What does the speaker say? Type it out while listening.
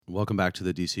Welcome back to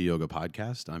the DC Yoga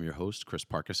Podcast. I'm your host, Chris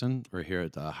Parkinson. We're here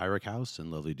at the Hyrick House in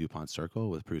lovely DuPont Circle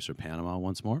with producer Panama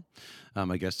once more.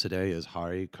 My guest today is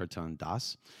Hari Kirtan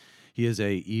Das. He is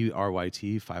a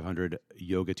ERYT 500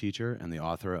 yoga teacher and the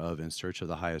author of In Search of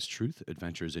the Highest Truth,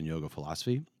 Adventures in Yoga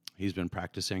Philosophy. He's been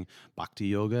practicing bhakti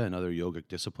yoga and other yogic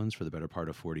disciplines for the better part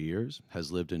of 40 years,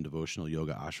 has lived in devotional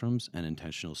yoga ashrams and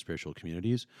intentional spiritual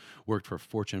communities, worked for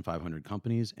Fortune 500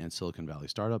 companies and Silicon Valley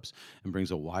startups, and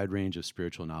brings a wide range of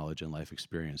spiritual knowledge and life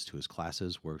experience to his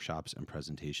classes, workshops, and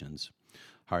presentations.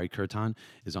 Hari Kirtan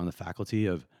is on the faculty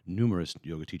of numerous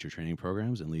yoga teacher training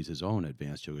programs and leads his own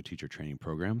advanced yoga teacher training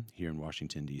program here in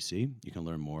Washington, D.C. You can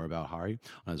learn more about Hari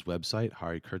on his website,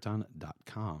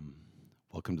 harikirtan.com.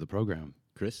 Welcome to the program.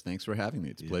 Chris, thanks for having me.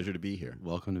 It's a pleasure to be here.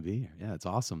 Welcome to be here. Yeah, it's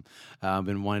awesome. I've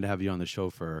been wanting to have you on the show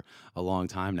for a long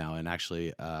time now, and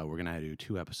actually we're going to do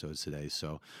 2 episodes today.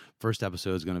 So first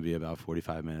episode is going to be about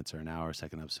 45 minutes or an hour.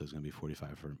 Second episode is going to be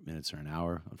 45 minutes or an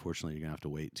hour. Unfortunately, you're going to have to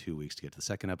wait 2 weeks to get to the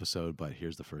second episode, but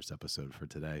here's the first episode for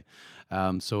today.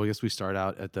 So I guess we start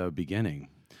out at the beginning.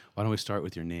 Why don't we start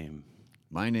with your name?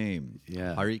 My name,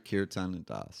 Hari Kirtan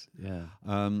Das. Yeah.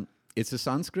 It's a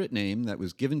Sanskrit name that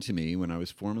was given to me when I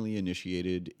was formally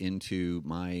initiated into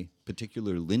my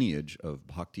particular lineage of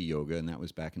bhakti yoga, and that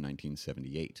was back in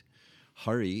 1978.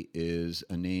 Hari is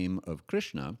a name of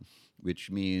Krishna,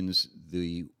 which means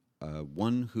the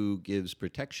one who gives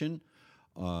protection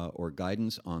or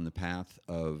guidance on the path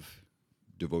of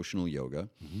devotional yoga,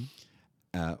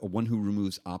 or one who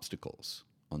removes obstacles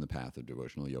on the path of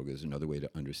devotional yoga is another way to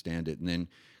understand it. And then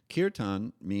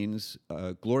kirtan means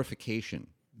glorification.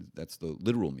 That's the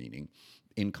literal meaning.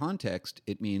 In context,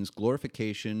 it means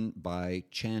glorification by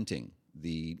chanting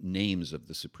the names of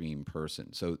the Supreme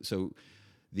Person. So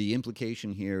the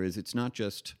implication here is it's not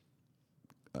just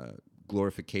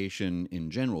glorification in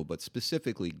general, but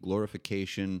specifically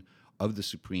glorification of the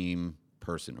Supreme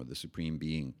Person or the Supreme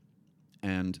Being.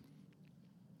 And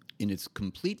in its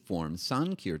complete form,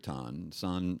 Sankirtan,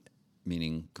 San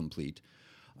meaning complete,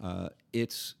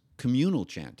 it's communal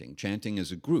chanting, chanting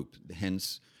as a group.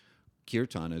 Hence,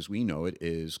 kirtan, as we know it,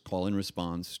 is call and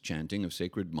response chanting of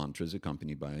sacred mantras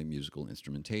accompanied by musical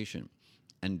instrumentation.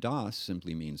 And Das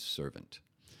simply means servant.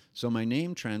 So my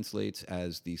name translates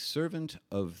as the servant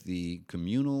of the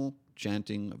communal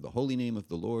chanting of the holy name of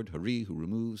the Lord, Hari, who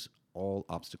removes all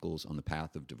obstacles on the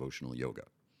path of devotional yoga.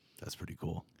 That's pretty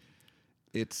cool.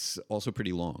 It's also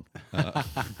pretty long.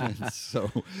 So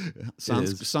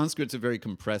Sanskrit's a very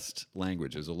compressed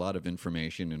language. There's a lot of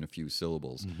information in a few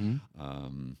syllables.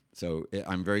 So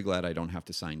I'm very glad I don't have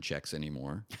to sign checks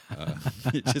anymore.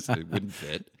 It wouldn't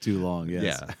fit. Too long,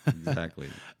 yes. Yeah, exactly.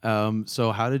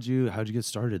 So how did you get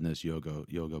started in this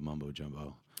yoga mumbo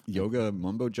jumbo? Yoga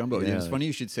mumbo jumbo. Yeah. It's funny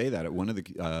you should say that. At one of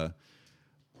the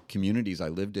communities I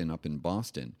lived in up in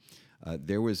Boston,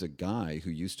 there was a guy who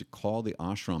used to call the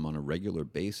ashram on a regular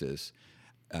basis,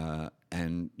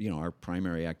 and our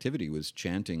primary activity was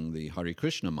chanting the Hare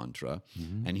Krishna mantra,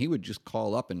 and he would just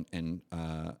call up and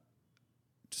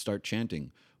start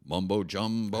chanting mumbo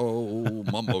jumbo,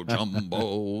 mumbo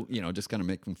jumbo, just kind of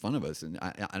making fun of us. And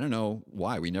I don't know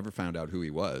why. We never found out who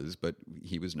he was, but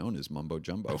he was known as mumbo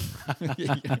jumbo.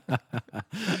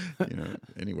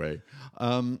 Anyway,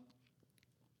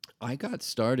 I got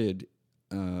started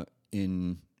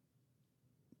in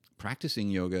practicing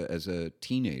yoga as a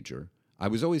teenager. I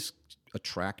was always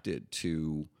attracted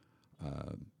to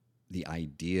the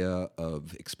idea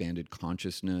of expanded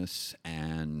consciousness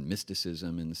and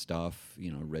mysticism and stuff.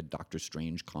 Read Doctor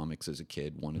Strange comics as a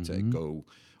kid, wanted to go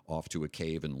off to a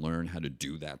cave and learn how to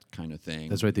do that kind of thing.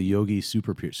 That's right, the yogi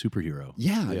superhero.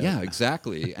 Yeah,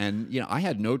 exactly. And I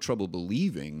had no trouble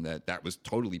believing that was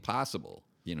totally possible.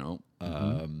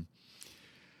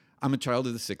 I'm a child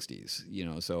of the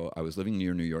 60s, so I was living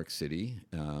near New York City,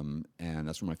 and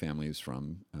that's where my family is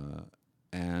from.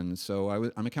 And so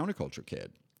I'm a counterculture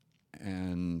kid.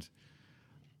 And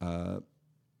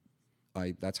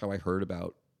that's how I heard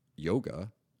about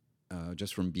yoga,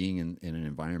 just from being in an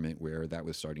environment where that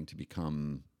was starting to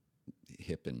become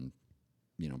hip and,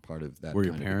 part of that. Were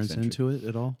your parents into it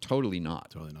at all? Totally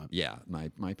not. Totally not. Yeah,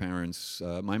 my parents,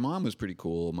 my mom was pretty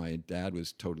cool. My dad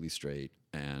was totally straight,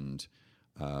 and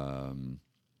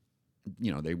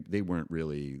they weren't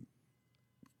really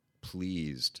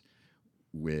pleased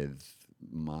with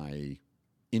my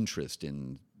interest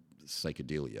in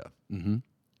psychedelia.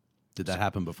 Did that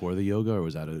happen before the yoga, or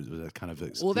was that kind of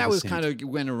Well, that was kind of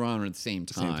went around at the same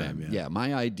time. Same time, Yeah,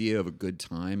 my idea of a good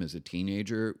time as a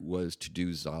teenager was to do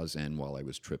zazen while I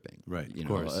was tripping. Right, You of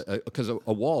know, course. because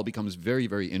a wall becomes very,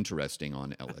 very interesting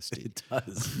on LSD. It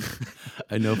does.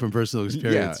 I know from personal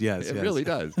experience. Yeah, yes, it yes. really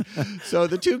does. So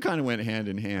the two kind of went hand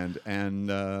in hand,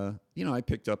 and I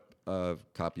picked up a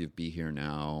copy of Be Here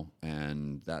Now,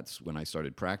 and that's when I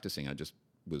started practicing. I just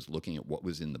was looking at what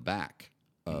was in the back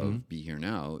of Be Here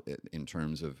Now in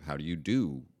terms of how do you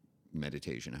do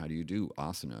meditation, how do you do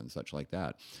asana and such like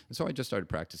that. And so I just started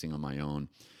practicing on my own.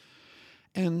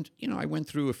 And, I went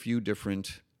through a few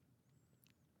different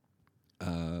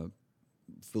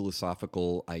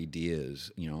philosophical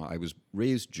ideas. I was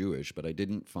raised Jewish, but I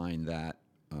didn't find that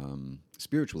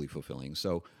spiritually fulfilling.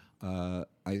 So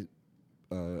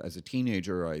as a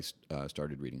teenager, I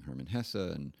started reading Hermann Hesse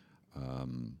and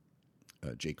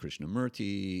J.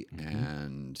 Krishnamurti,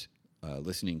 and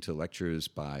listening to lectures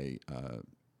by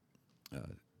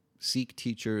Sikh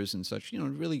teachers and such,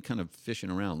 really kind of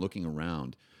fishing around, looking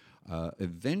around.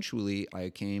 Eventually, I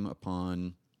came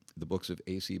upon the books of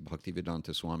A.C.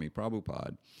 Bhaktivedanta Swami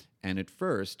Prabhupada, and at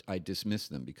first, I dismissed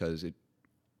them because it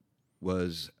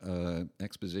was an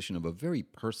exposition of a very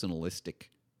personalistic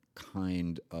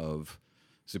kind of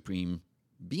supreme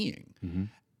being.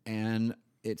 And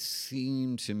it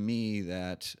seemed to me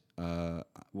that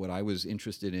what I was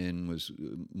interested in was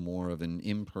more of an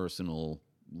impersonal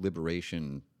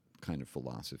liberation kind of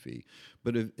philosophy.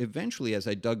 But eventually, as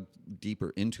I dug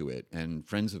deeper into it, and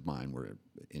friends of mine were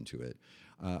into it,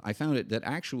 I found that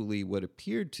actually what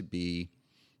appeared to be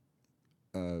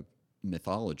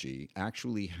mythology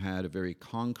actually had a very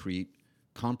concrete,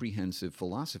 comprehensive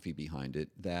philosophy behind it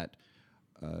that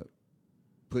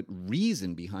put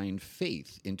reason behind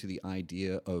faith into the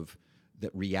idea of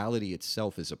that reality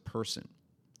itself is a person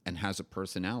and has a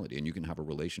personality, and you can have a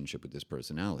relationship with this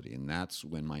personality. And that's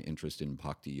when my interest in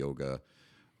bhakti yoga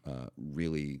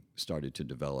really started to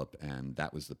develop, and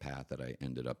that was the path that I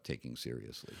ended up taking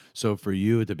seriously. So for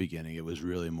you at the beginning, it was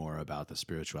really more about the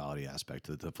spirituality aspect,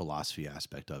 the philosophy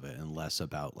aspect of it, and less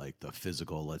about like the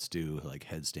physical, let's do like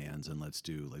headstands and let's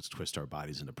twist our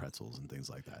bodies into pretzels and things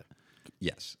like that.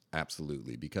 Yes,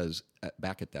 absolutely. Because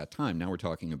back at that time, now we're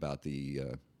talking about the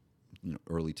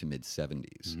early to mid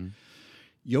 70s.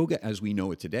 Yoga, as we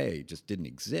know it today, just didn't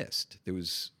exist.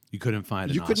 You couldn't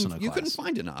find an asana class. You couldn't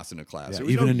find an asana class. Yeah, there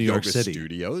was even no in New York yoga City.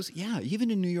 Studios. Yeah,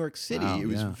 even in New York City, Wow, it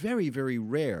was yeah. very, very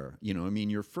rare.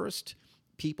 Your first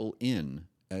people in,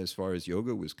 as far as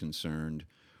yoga was concerned,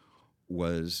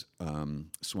 was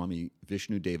Swami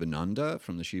Vishnu Devananda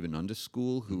from the Shivananda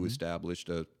School, who established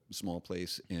a small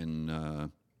place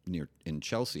in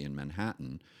Chelsea in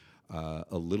Manhattan. A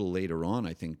little later on,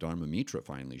 I think Dharma Mitra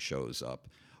finally shows up.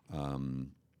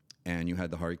 And you had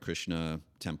the Hare Krishna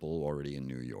temple already in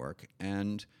New York.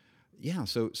 And yeah,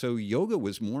 so yoga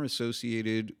was more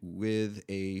associated with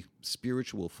a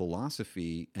spiritual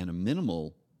philosophy and a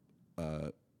minimal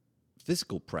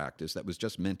physical practice that was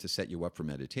just meant to set you up for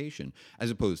meditation, as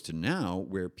opposed to now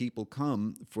where people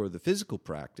come for the physical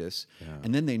practice,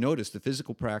 and then they notice the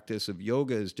physical practice of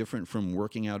yoga is different from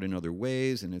working out in other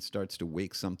ways, and it starts to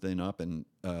wake something up and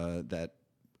that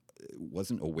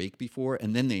wasn't awake before,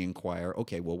 and then they inquire,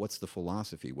 okay, well, what's the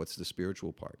philosophy? What's the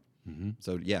spiritual part?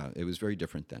 So yeah, it was very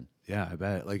different then. Yeah, I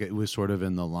bet. Like it was sort of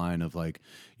in the line of like,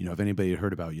 if anybody had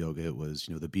heard about yoga, it was,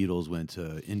 the Beatles went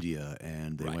to India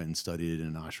and they went and studied it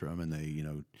in an ashram, and they,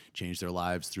 changed their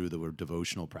lives through the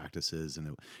devotional practices.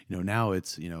 And, now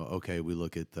it's, okay, we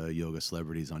look at the yoga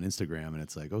celebrities on Instagram and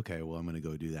it's like, okay, well, I'm going to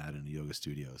go do that in a yoga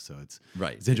studio. So it's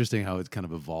interesting how it kind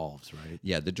of evolves, right?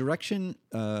 Yeah, the direction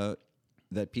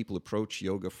that people approach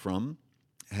yoga from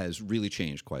has really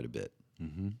changed quite a bit.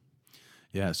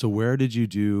 Yeah. So where did you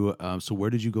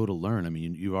go to learn? I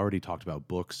mean, you already talked about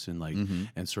books and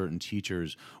and certain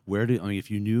teachers.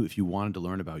 If you wanted to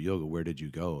learn about yoga, where did you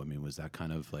go? I mean, was that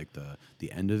kind of like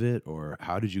the end of it, or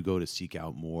how did you go to seek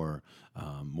out more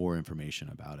information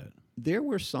about it? There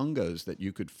were sanghas that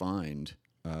you could find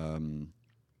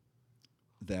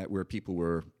that where people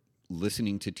were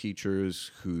listening to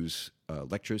teachers whose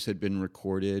lectures had been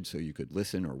recorded, so you could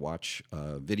listen or watch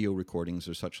video recordings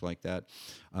or such like that.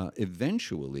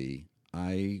 Eventually,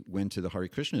 I went to the Hare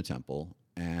Krishna temple,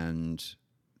 and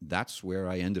that's where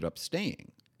I ended up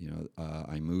staying.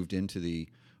 I moved into the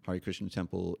Hare Krishna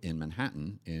temple in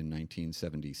Manhattan in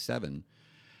 1977,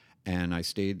 and I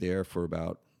stayed there for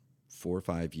about 4 or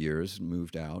 5 years,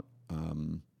 moved out.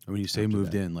 When you say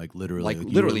moved in, like literally,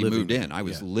 literally moved in. I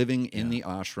was living in the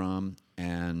ashram,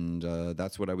 and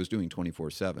that's what I was doing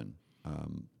 24/7.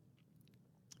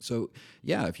 So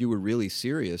yeah, if you were really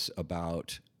serious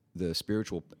about the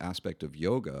spiritual aspect of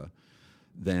yoga,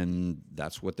 then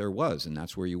that's what there was, and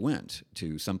that's where you went,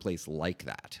 to someplace like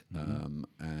that.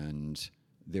 And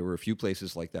there were a few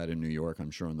places like that in New York.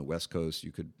 I'm sure on the West Coast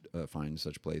you could find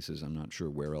such places. I'm not sure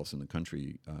where else in the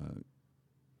country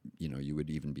you would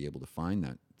even be able to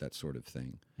find that sort of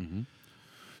thing.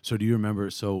 So do you remember?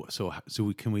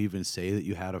 Can we even say that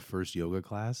you had a first yoga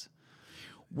class?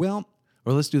 Well,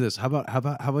 or let's do this. How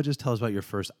about just tell us about your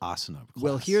first asana class?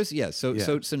 Well,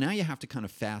 so now you have to kind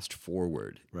of fast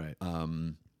forward, right?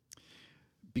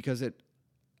 Because at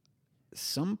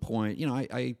some point,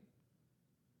 I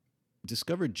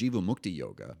discovered Jivamukti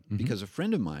Yoga because a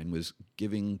friend of mine was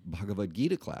giving Bhagavad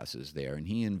Gita classes there, and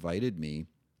he invited me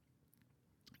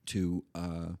to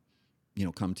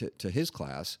come to his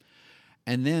class,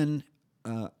 and then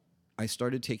I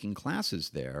started taking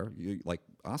classes there, like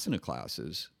asana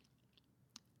classes.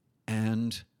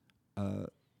 And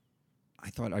I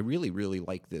thought, I really, really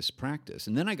like this practice.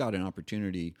 And then I got an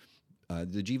opportunity.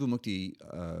 The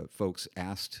Jivamukti folks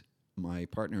asked my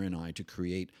partner and I to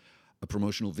create a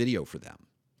promotional video for them.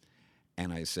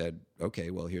 And I said,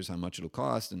 okay, well, here's how much it'll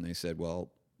cost. And they said,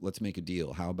 well, let's make a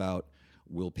deal. How about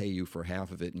we'll pay you for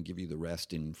half of it and give you the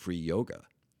rest in free yoga?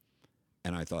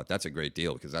 And I thought, that's a great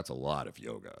deal because that's a lot of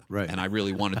yoga. Right. And I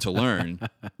really wanted to learn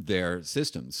their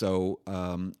system. So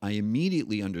I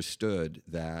immediately understood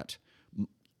that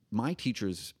my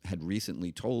teachers had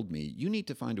recently told me, you need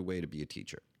to find a way to be a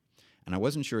teacher. And I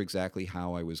wasn't sure exactly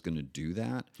how I was going to do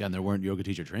that. Yeah, and there weren't yoga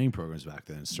teacher training programs back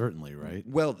then, certainly, right?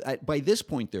 Well, by this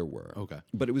point there were. Okay.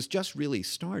 But it was just really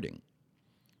starting.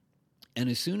 And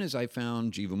as soon as I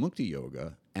found Jivamukti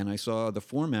Yoga, and I saw the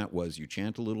format was you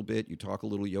chant a little bit, you talk a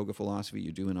little yoga philosophy,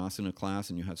 you do an asana class,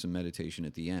 and you have some meditation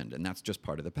at the end. And that's just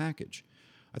part of the package.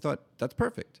 I thought, that's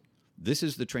perfect. This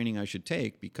is the training I should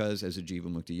take because as a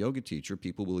Jivamukti Yoga teacher,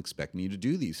 people will expect me to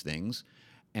do these things.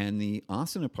 And the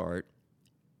asana part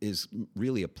is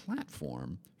really a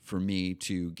platform for me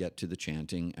to get to the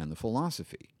chanting and the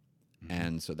philosophy.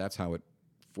 And so that's how it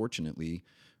fortunately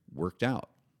worked out.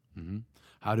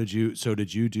 Did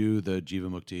you do the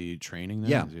Jivamukti training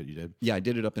then? Yeah. You did? Yeah, I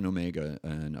did it up in Omega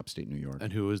in upstate New York.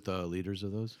 And who was the leaders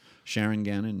of those? Sharon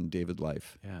Gannon and David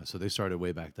Life. Yeah, so they started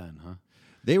way back then, huh?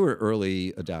 They were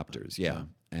early adopters, yeah.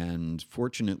 And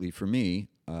fortunately for me,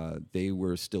 they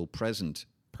were still present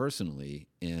personally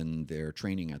in their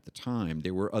training at the time.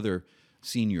 There were other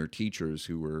senior teachers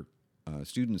who were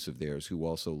students of theirs who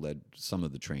also led some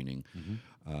of the training,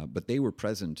 but they were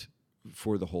present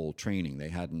for the whole training. They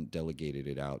hadn't delegated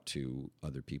it out to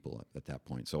other people at that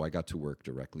point. So I got to work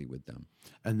directly with them.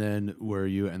 And then were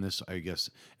you, and this, I guess,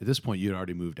 at this point you'd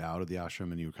already moved out of the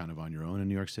ashram and you were kind of on your own in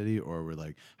New York City, or were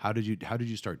like, how did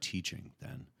you start teaching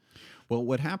then? Well,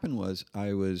 what happened was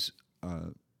I was,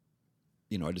 at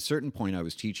a certain point I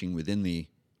was teaching within the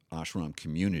ashram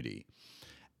community.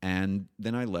 And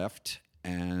then I left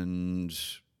and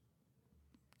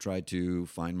tried to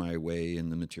find my way in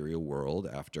the material world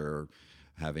after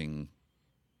having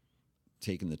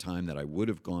taken the time that I would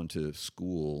have gone to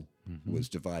school, was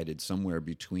divided somewhere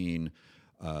between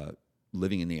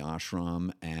living in the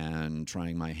ashram and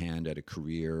trying my hand at a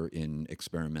career in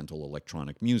experimental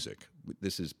electronic music.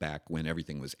 This is back when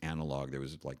everything was analog. There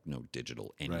was like no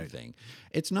digital anything. Right.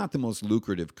 It's not the most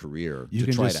lucrative career to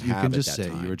try to have at that time. You can just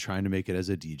say you were trying to make it as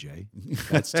a DJ.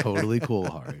 That's totally cool,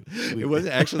 Hari. It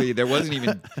wasn't actually, there wasn't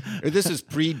even, this is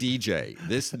pre-DJ.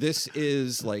 This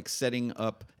is like setting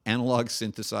up analog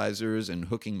synthesizers and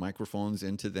hooking microphones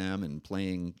into them and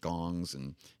playing gongs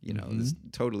and, this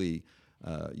totally...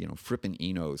 Frippen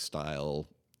Eno style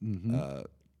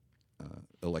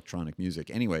electronic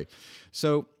music. Anyway,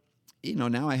 so,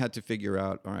 now I had to figure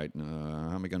out, all right,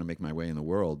 how am I going to make my way in the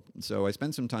world? So I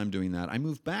spent some time doing that. I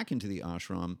moved back into the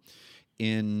ashram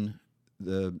in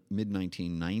the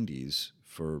mid-1990s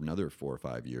for another 4 or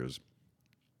 5 years.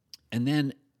 And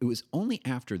then it was only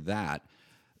after that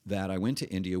I went to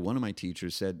India. One of my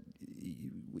teachers said,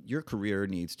 your career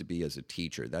needs to be as a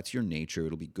teacher. That's your nature.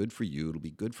 It'll be good for you. It'll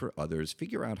be good for others.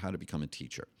 Figure out how to become a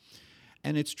teacher.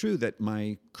 And it's true that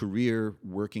my career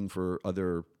working for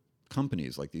other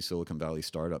companies like these Silicon Valley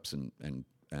startups and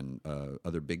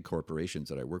other big corporations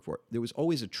that I work for, there was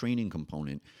always a training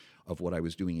component of what I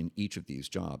was doing in each of these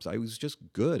jobs. I was just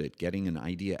good at getting an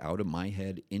idea out of my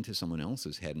head into someone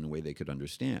else's head in a way they could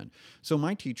understand. So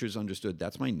my teachers understood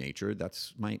that's my nature,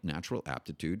 that's my natural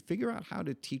aptitude. Figure out how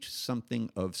to teach something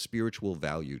of spiritual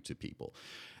value to people.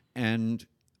 And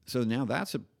so now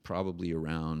that's probably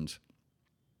around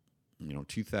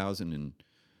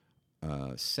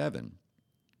 2007.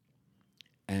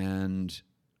 And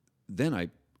then I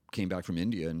came back from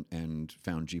India and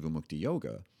found Jivamukti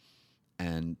Yoga.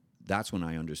 And that's when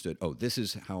I understood, oh, this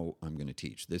is how I'm going to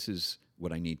teach. This is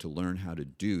what I need to learn how to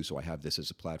do. So I have this as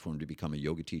a platform to become a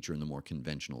yoga teacher in the more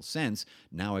conventional sense.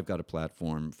 Now I've got a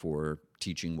platform for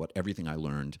teaching everything I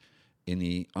learned in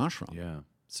the ashram. Yeah.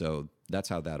 So that's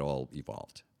how that all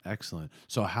evolved. Excellent.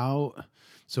 So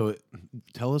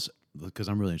tell us, because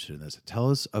I'm really interested in this,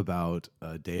 tell us about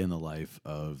a day in the life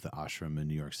of the ashram in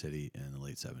New York City in the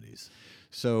late 70s.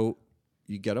 So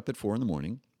you get up at 4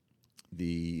 a.m.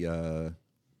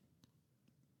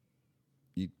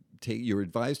 You're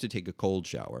advised to take a cold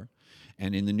shower.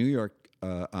 And in the New York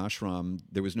ashram,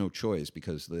 there was no choice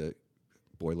because the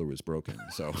boiler was broken.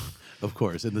 So, of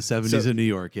course, in the 70s in New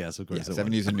York, yes, of course. Yeah,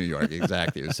 70s in New York,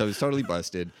 exactly. So it's totally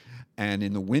busted. And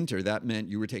in the winter, that meant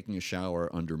you were taking a shower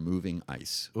under moving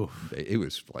ice. Oof. It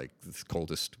was like the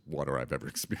coldest water I've ever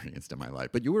experienced in my life.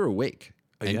 But you were awake,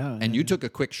 and you you took a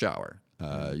quick shower.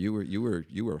 You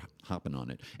were hopping on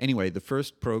it. Anyway, the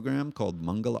first program called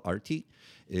Mangala Arti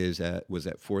was at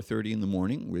 4:30 in the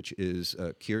morning, which is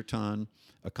kirtan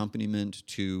accompaniment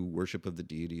to worship of the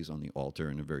deities on the altar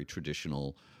in a very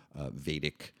traditional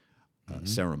Vedic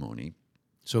ceremony.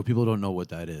 So if people don't know what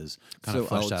that is, kind of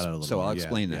flesh that out a little. So more. I'll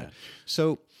explain that. Yeah.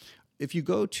 So if you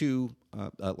go to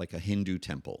like a Hindu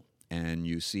temple and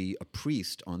you see a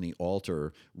priest on the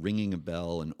altar ringing a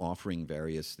bell and offering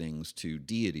various things to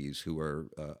deities who are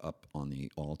up on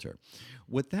the altar,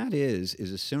 what that is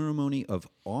a ceremony of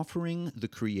offering the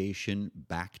creation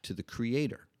back to the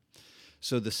Creator.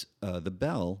 So the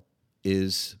bell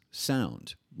is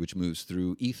sound, which moves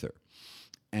through ether.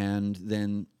 And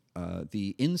then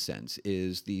the incense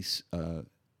is the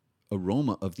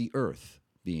aroma of the earth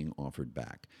being offered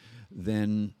back.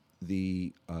 Then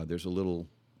there's a little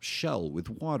shell with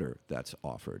water that's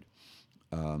offered.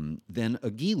 Then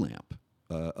a ghee lamp,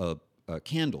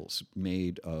 candles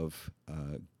made of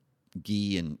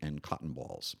ghee and cotton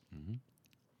balls.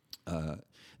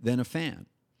 Then a fan.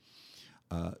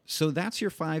 So that's your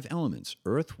 5 elements: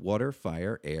 earth, water,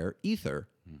 fire, air, ether.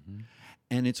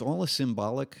 And it's all a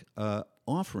symbolic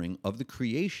offering of the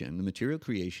creation, the material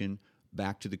creation,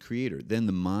 back to the Creator. Then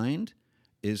the mind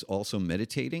is also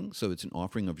meditating, so it's an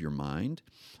offering of your mind.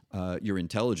 Your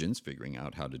intelligence, figuring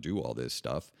out how to do all this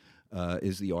stuff,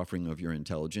 is the offering of your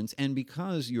intelligence. And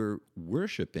because you're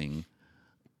worshiping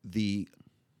the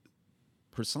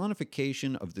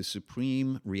personification of the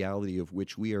supreme reality of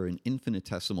which we are an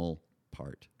infinitesimal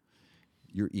part,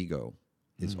 your ego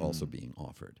is also being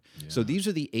offered. Yeah. So these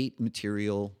are the 8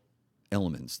 material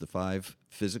elements, the 5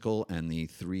 physical and the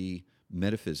 3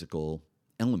 metaphysical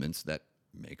elements that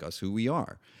make us who we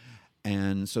are.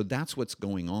 And so that's what's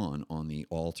going on the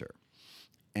altar.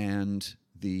 And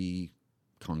the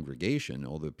congregation,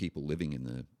 all the people living in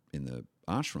the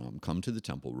ashram, come to the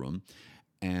temple room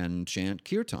and chant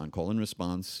kirtan, call and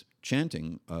response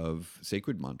chanting of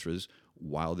sacred mantras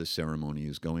while this ceremony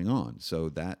is going on. So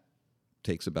that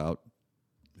takes about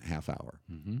half hour.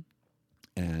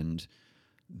 And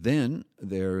then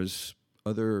there's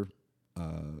other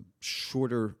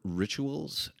shorter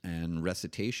rituals and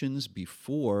recitations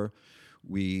before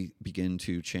we begin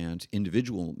to chant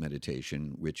individual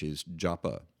meditation, which is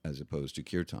japa as opposed to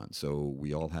kirtan. So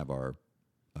we all have our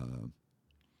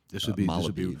this would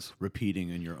be repeating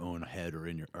in your own head or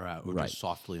or just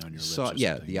softly on your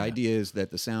lips. The idea is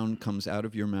that the sound comes out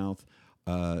of your mouth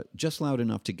just loud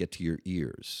enough to get to your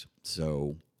ears.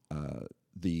 So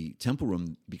the temple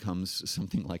room becomes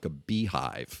something like a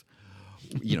beehive.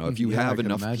 You know, if you have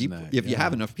enough people, you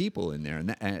have enough people in there,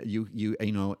 and you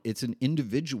know, it's an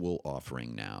individual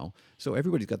offering now. So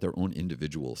everybody's got their own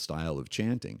individual style of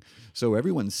chanting. So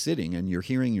everyone's sitting, and you're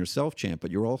hearing yourself chant,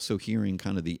 but you're also hearing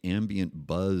kind of the ambient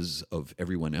buzz of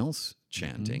everyone else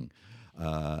chanting,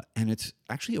 and it's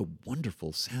actually a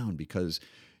wonderful sound because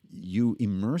you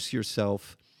immerse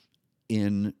yourself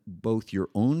in both your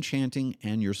own chanting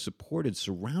and you're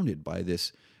surrounded by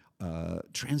this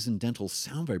transcendental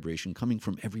sound vibration coming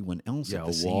from everyone else at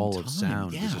the same time. A wall of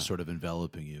sound is just sort of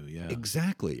enveloping you. Yeah,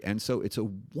 exactly. And so it's a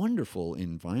wonderful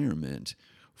environment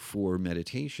for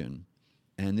meditation.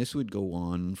 And this would go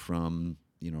on from,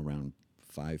 around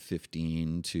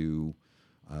 5:15 to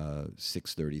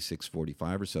 6:30,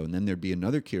 6:45 or so. And then there'd be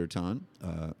another kirtan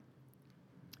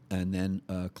and then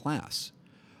a class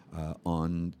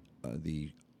on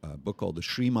the book called the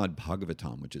Srimad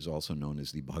Bhagavatam, which is also known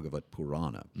as the Bhagavat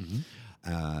Purana.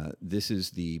 This is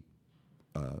the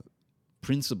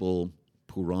principal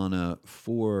Purana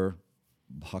for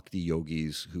bhakti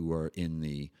yogis who are in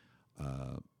the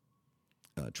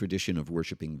tradition of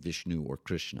worshiping Vishnu or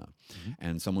Krishna.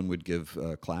 And someone would give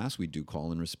a class, we'd do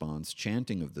call and response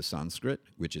chanting of the Sanskrit,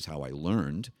 which is how I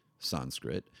learned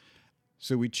Sanskrit.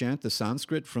 So we chant the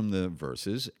Sanskrit from the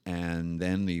verses and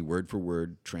then the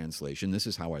word-for-word translation. This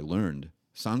is how I learned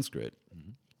Sanskrit.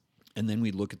 And then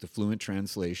we look at the fluent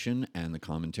translation and the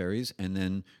commentaries, and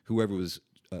then whoever was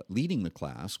leading the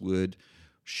class would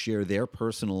share their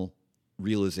personal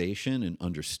realization and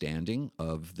understanding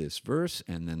of this verse,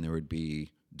 and then there would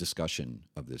be discussion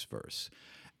of this verse.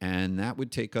 And that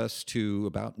would take us to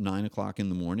about 9 o'clock in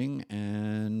the morning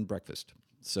and breakfast.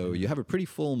 So you have a pretty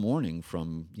full morning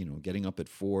from, getting up at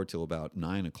 4 till about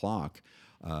 9 o'clock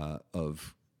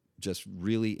of just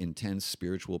really intense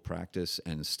spiritual practice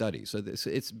and study. So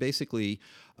it's basically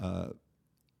a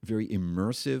very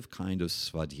immersive kind of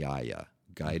svadhyaya,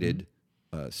 guided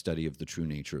study of the true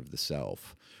nature of the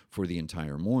self for the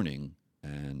entire morning.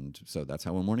 And so that's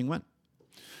how a morning went.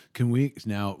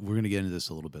 Now we're going to get into this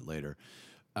a little bit later.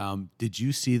 Did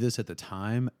you see this at the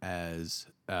time as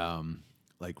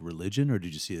like religion, or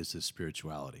did you see this as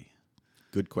spirituality?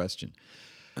 Good question.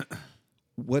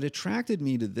 What attracted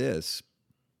me to this,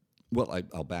 well,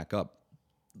 I'll back up.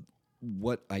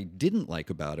 What I didn't like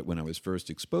about it when I was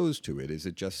first exposed to it is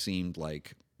it just seemed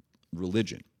like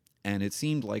religion. And it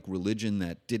seemed like religion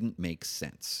that didn't make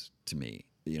sense to me.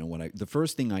 The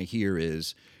first thing I hear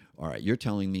is, all right, you're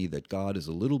telling me that God is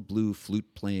a little blue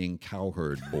flute-playing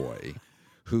cowherd boy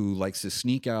who likes to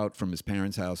sneak out from his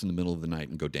parents' house in the middle of the night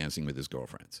and go dancing with his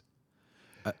girlfriends.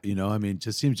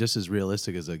 Just seems just as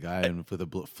realistic as a guy with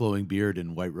a flowing beard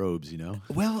and white robes,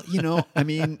 Well,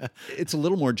 it's a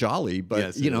little more jolly,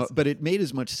 but, Yes, but it made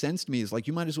as much sense to me as like,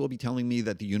 you might as well be telling me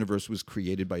that the universe was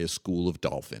created by a school of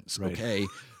dolphins, right. Okay?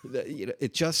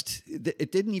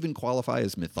 It didn't even qualify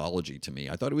as mythology to me.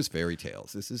 I thought it was fairy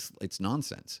tales. It's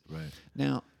nonsense. Right.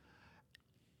 Now,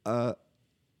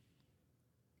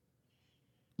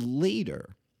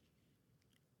 later,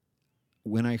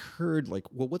 when I heard,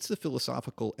 what's the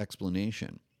philosophical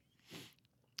explanation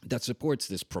that supports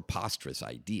this preposterous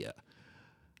idea?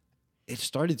 It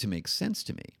started to make sense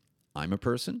to me. I'm a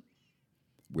person.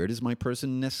 Where does my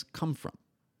personness come from?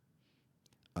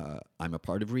 I'm a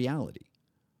part of reality.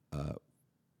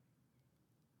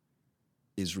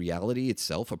 Is reality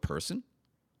itself a person?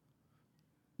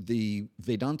 The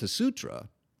Vedanta Sutra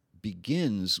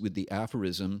begins with the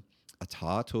aphorism,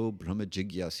 Atato Brahma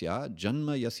Jigyasya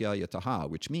Janma Yasya Yataha,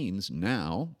 which means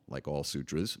now, like all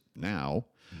sutras,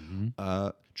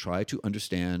 try to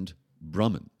understand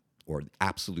Brahman, or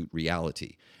absolute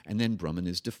reality. And then Brahman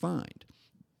is defined.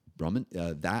 Brahman,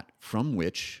 that from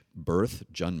which birth,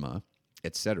 Janma,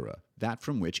 etc., that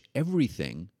from which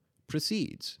everything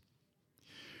proceeds.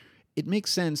 It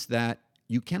makes sense that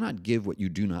you cannot give what you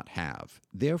do not have.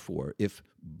 Therefore, if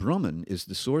Brahman is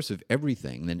the source of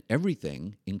everything, then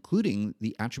everything, including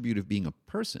the attribute of being a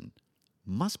person,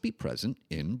 must be present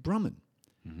in Brahman.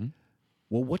 Mm-hmm.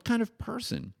 Well, what kind of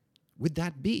person would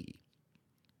that be?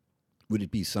 Would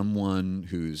it be someone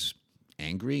who's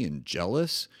angry and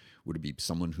jealous? Would it be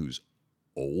someone who's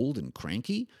old and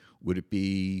cranky? Would it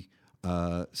be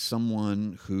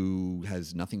someone who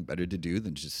has nothing better to do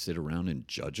than just sit around and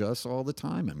judge us all the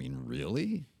time? I mean,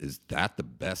 really? Is that the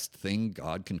best thing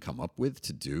God can come up with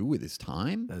to do with his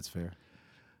time? That's fair.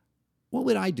 What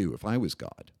would I do if I was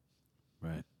God?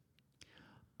 Right.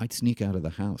 I'd sneak out of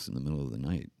the house in the middle of the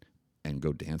night and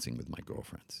go dancing with my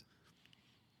girlfriends.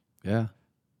 Yeah.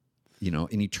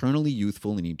 An eternally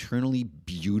youthful, an eternally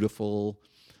beautiful,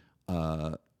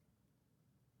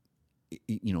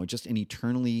 just an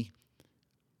eternally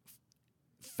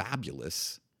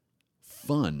fabulous,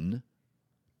 fun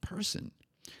person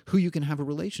who you can have a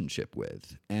relationship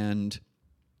with. And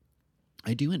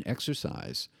I do an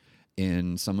exercise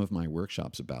in some of my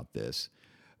workshops about this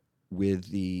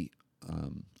with the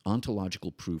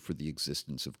ontological proof for the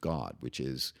existence of God, which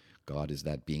is God is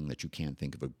that being that you can't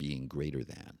think of a being greater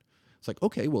than. It's like,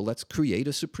 okay, well, let's create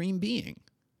a supreme being.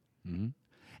 Mm-hmm.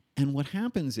 And what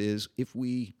happens is if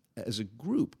we, as a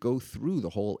group, go through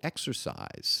the whole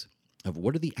exercise of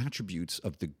what are the attributes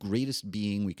of the greatest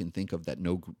being we can think of that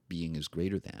no being is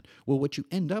greater than, well, what you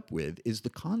end up with is the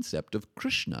concept of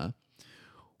Krishna,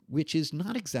 which is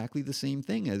not exactly the same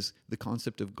thing as the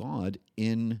concept of God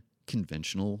in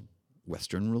conventional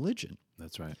Western religion.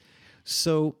 That's right.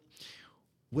 So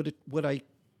what I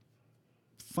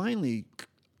finally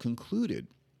concluded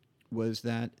was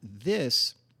that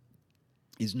this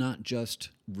is not just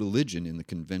religion in the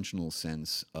conventional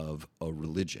sense of a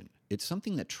religion. It's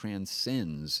something that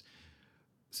transcends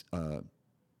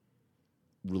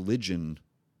religion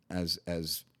as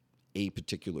a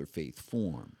particular faith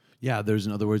form. Yeah,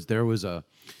 in other words, there's a,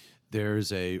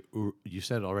 you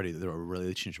said it already, there a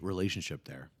relationship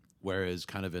there. whereas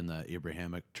kind of in the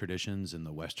Abrahamic traditions and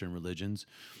the Western religions,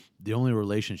 the only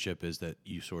relationship is that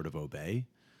you sort of obey.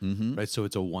 Right, so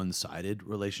it's a one-sided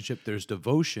relationship. There's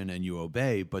devotion and you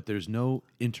obey, but there's no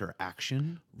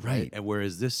interaction. Right. And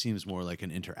whereas this seems more like an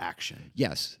interaction.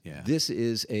 Yes. Yeah. This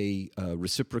is a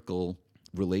reciprocal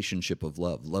relationship of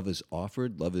love. Love is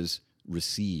offered, love is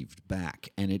received back,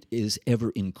 and it is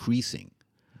ever increasing.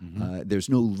 There's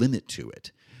no limit to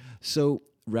it. So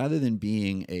rather than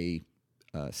being a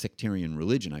sectarian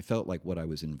religion, I felt like what I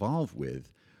was involved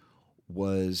with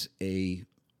was a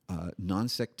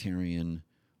non-sectarian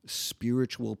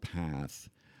spiritual path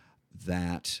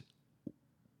that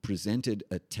presented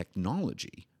a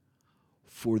technology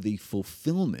for the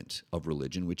fulfillment of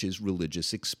religion, which is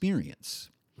religious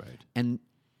experience. Right. And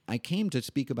I came to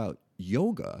speak about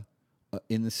yoga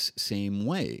in this same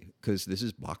way, because this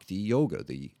is bhakti yoga,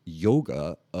 the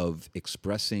yoga of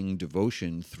expressing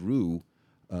devotion through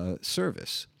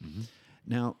service.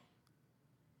 Now,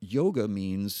 yoga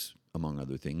means, among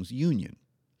other things, union.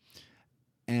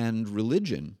 And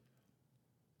religion,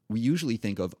 we usually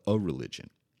think of a religion.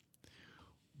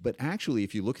 But actually,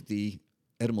 if you look at the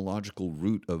etymological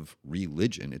root of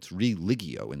religion, it's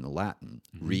religio in the Latin.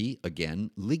 Re,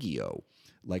 again, ligio,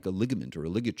 like a ligament or a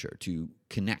ligature, to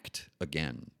connect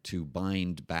again, to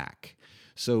bind back.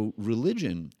 So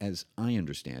religion, as I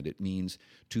understand it, means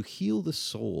to heal the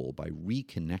soul by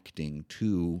reconnecting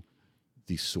to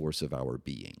the source of our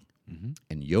being.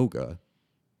 And yoga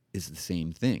is the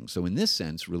same thing. So in this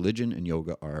sense, religion and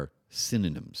yoga are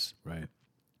synonyms. Right.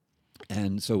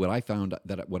 And so what I found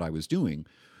that what I was doing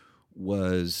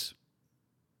was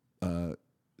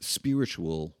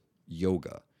spiritual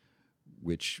yoga,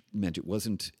 which meant it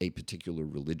wasn't a particular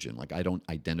religion. Like, I don't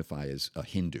identify as a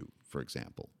Hindu, for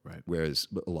example. Right. Whereas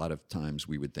a lot of times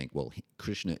we would think, well,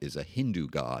 Krishna is a Hindu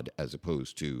god as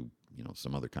opposed to,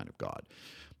 some other kind of god.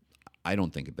 I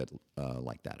don't think of it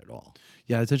like that at all.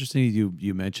 Yeah, it's interesting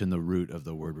you mentioned the root of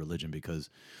the word religion because,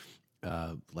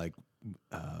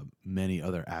 many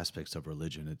other aspects of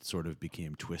religion, it sort of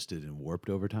became twisted and warped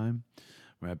over time,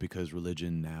 right? Because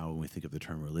religion now, when we think of the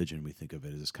term religion, we think of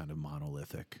it as this kind of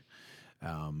monolithic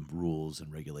rules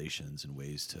and regulations and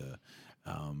ways to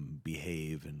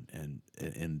behave,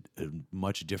 and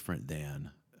much different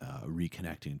than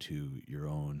reconnecting to your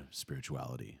own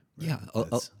spirituality. Right?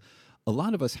 Yeah, a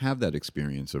lot of us have that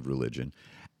experience of religion,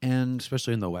 and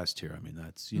especially in the West here. I mean,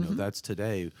 that's that's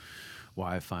today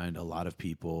why I find a lot of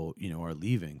people are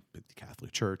leaving the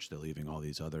Catholic Church. They're leaving all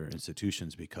these other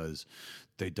institutions because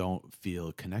they don't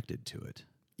feel connected to it.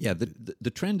 Yeah, the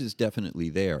trend is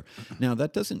definitely there. Now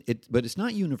that but it's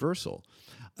not universal,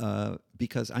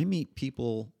 because I meet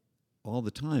people all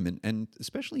the time, and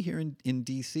especially here in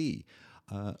DC.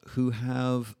 Who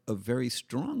have a very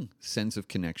strong sense of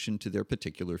connection to their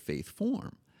particular faith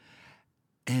form.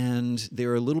 And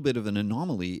they're a little bit of an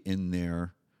anomaly in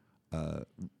their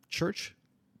church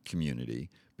community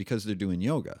because they're doing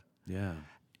yoga. Yeah.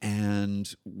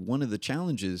 And one of the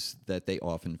challenges that they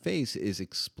often face is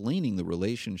explaining the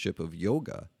relationship of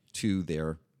yoga to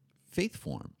their faith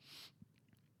form.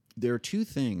 There are two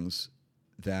things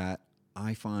that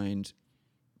I find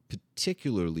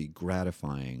particularly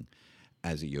gratifying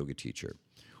as a yoga teacher.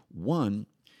 One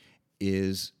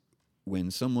is when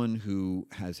someone who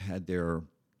has had their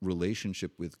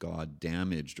relationship with God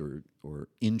damaged or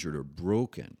injured or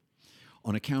broken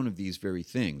on account of these very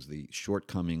things, the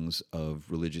shortcomings of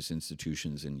religious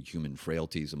institutions and human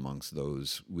frailties amongst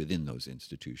those within those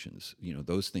institutions.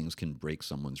 Those things can break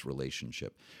someone's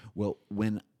relationship. Well,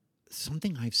 when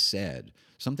something I've said,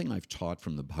 something I've taught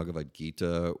from the Bhagavad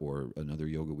Gita or another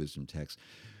yoga wisdom text,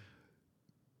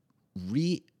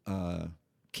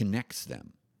 connects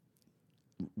them,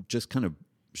 just kind of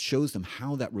shows them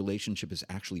how that relationship is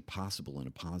actually possible in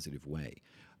a positive way.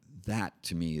 That,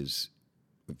 to me, is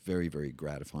a very, very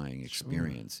gratifying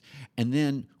experience. Sure. And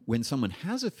then when someone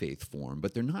has a faith form,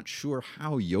 but they're not sure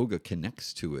how yoga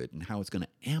connects to it and how it's going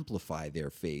to amplify their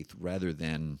faith rather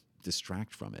than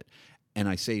distract from it, and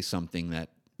I say something that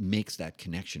makes that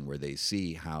connection where they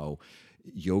see how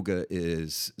yoga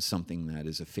is something that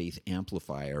is a faith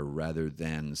amplifier rather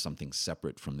than something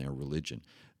separate from their religion.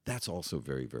 That's also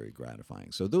very, very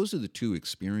gratifying. So those are the two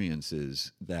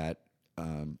experiences that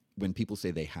when people say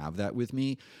they have that with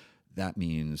me, that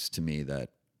means to me that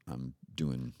I'm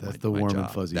doing my warm job. And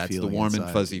fuzzy That's feeling the warm inside.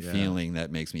 and fuzzy Yeah. feeling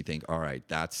that makes me think, all right,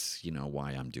 that's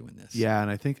why I'm doing this. Yeah, and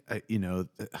I think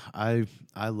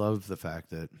I love the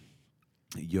fact that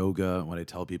yoga, what I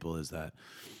tell people is that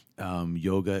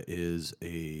yoga is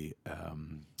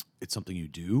it's something you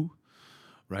do,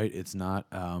 right? It's not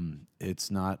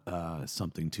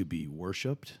something to be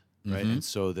worshipped. right? And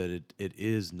so that it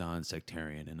is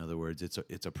non-sectarian. In other words,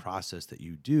 it's a process that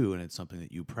you do, and it's something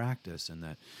that you practice, and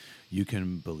that you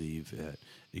can believe it.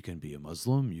 You can be a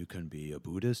Muslim, you can be a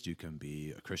Buddhist, you can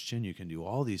be a Christian, you can do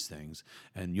all these things,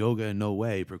 and yoga in no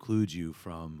way precludes you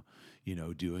from,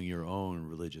 doing your own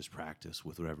religious practice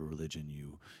with whatever religion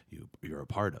you're a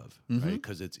part of, right?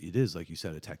 Because it is, like you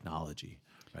said, a technology,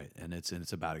 right? And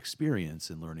it's about experience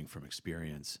and learning from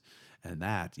experience, and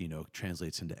that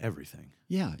translates into everything.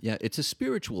 Yeah, yeah. It's a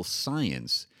spiritual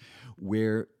science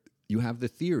where you have the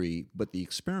theory, but the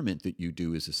experiment that you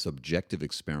do is a subjective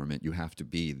experiment. You have to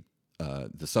be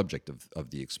the subject of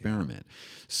the experiment.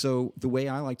 So the way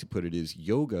I like to put it is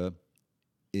yoga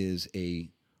is a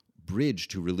bridge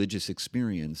to religious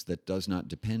experience that does not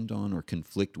depend on or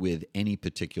conflict with any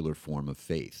particular form of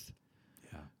faith.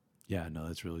 Yeah. Yeah, no,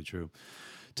 that's really true.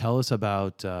 Tell us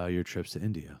about your trips to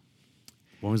India.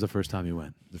 When was the first time you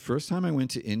went? The first time I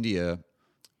went to India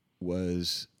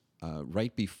was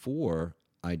right before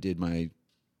I did my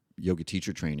yoga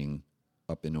teacher training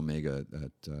up in Omega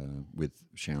with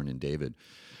Sharon and David.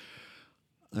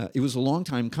 It was a long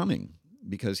time coming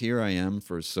because here I am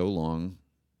for so long,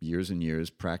 years and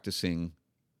years, practicing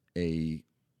a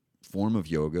form of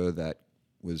yoga that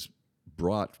was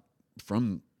brought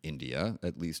from India,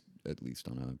 at least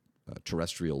on a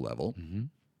terrestrial level. Mm-hmm.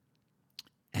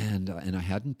 And I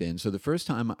hadn't been. So the first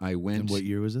time I went... And what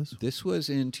year was this? This was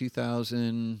in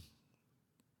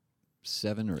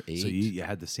 2007 or 8. So you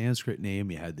had the Sanskrit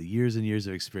name, you had the years and years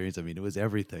of experience. I mean, it was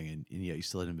everything, and yet you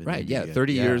still hadn't been to Right, India yeah.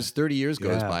 30 yet. 30 years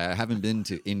goes by. I haven't been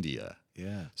to India.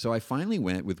 Yeah. So I finally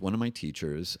went with one of my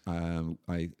teachers.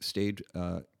 I stayed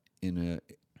in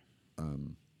a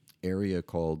area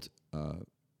called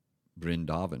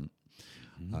Vrindavan,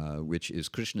 which is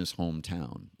Krishna's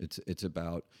hometown. It's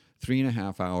about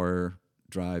 3.5 hour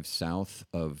drive south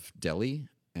of Delhi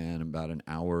and about an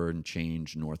hour and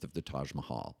change north of the Taj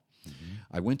Mahal.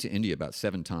 I went to India about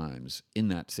 7 times in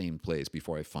that same place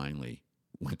before I finally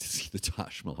went to see the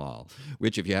Taj Mahal,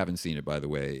 which, if you haven't seen it, by the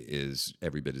way, is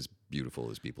every bit as beautiful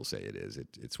as people say it is.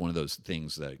 It's one of those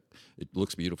things that it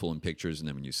looks beautiful in pictures, and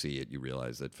then when you see it, you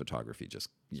realize that photography just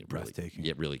breathtaking.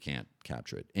 Really can't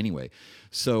capture it. Anyway,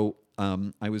 so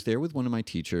I was there with one of my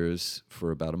teachers for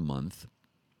about a month,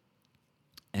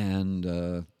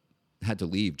 and had to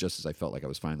leave just as I felt like I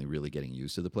was finally really getting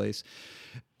used to the place.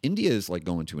 India is like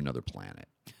going to another planet.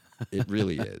 It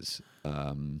really is.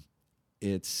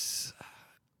 It's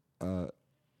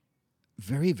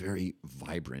very, very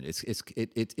vibrant.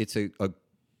 It's a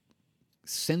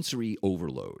sensory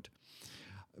overload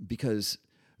because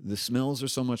the smells are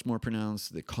so much more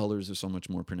pronounced, the colors are so much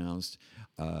more pronounced,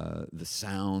 the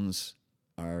sounds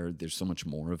there's so much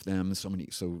more of them, so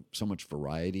much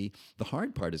variety. The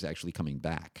hard part is actually coming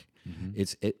back.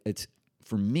 It's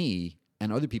for me,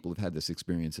 and other people have had this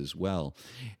experience as well.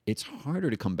 It's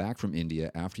harder to come back from India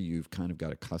after you've kind of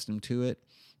got accustomed to it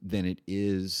than it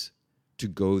is to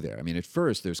go there. I mean, at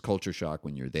first there's culture shock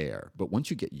when you're there, but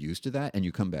once you get used to that and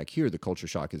you come back here, the culture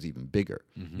shock is even bigger.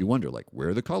 You wonder, like, where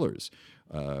are the colors?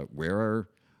 Where are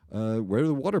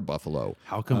the water buffalo?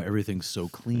 How come everything's so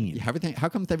clean? How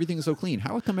come everything's so clean?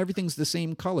 How come everything's the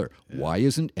same color? Why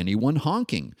isn't anyone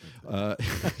honking? Where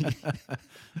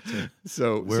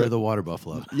are the water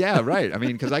buffalo? Yeah, right. I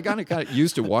mean, because I got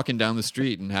used to walking down the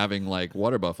street and having like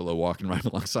water buffalo walking right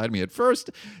alongside me. At first,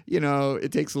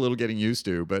 it takes a little getting used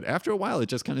to, but after a while, it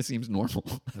just kind of seems normal.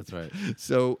 That's right.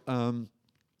 So,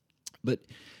 but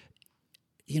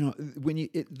when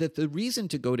the reason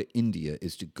to go to India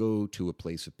is to go to a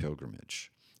place of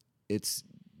pilgrimage. It's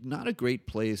not a great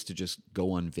place to just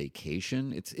go on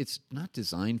vacation. It's not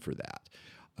designed for that.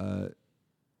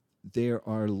 There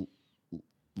are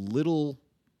little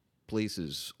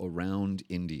places around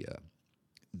India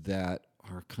that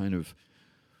are kind of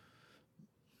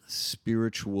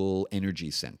spiritual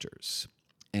energy centers.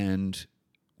 And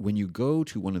when you go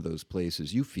to one of those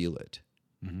places, you feel it.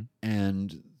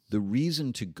 And the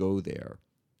reason to go there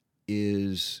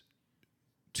is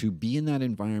to be in that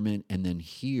environment and then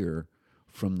hear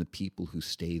from the people who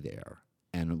stay there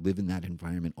and live in that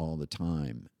environment all the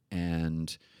time,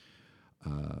 and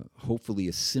hopefully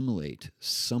assimilate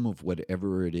some of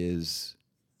whatever it is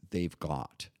they've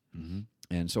got.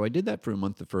 And so I did that for a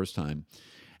month the first time.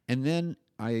 And then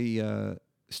I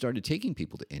started taking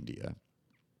people to India.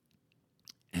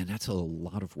 And that's a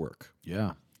lot of work.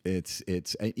 Yeah. It's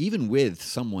even with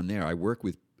someone there, I work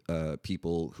with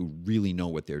people who really know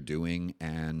what they're doing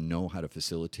and know how to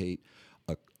facilitate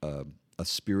a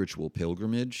spiritual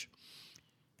pilgrimage.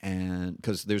 And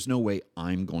because there's no way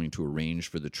I'm going to arrange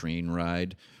for the train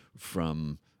ride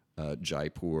from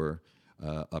Jaipur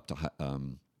up to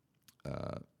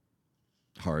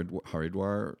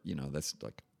Haridwar, that's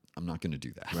like, I'm not going to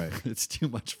do that. Right. It's too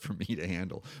much for me to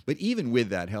handle. But even with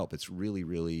that help, it's really,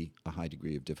 really a high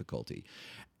degree of difficulty.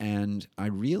 And I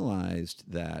realized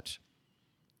that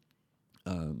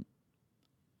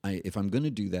if I'm going to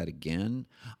do that again,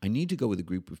 I need to go with a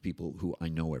group of people who I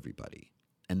know everybody.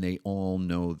 And they all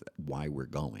know why we're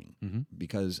going.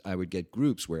 Because I would get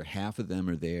groups where half of them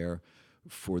are there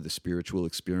for the spiritual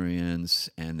experience,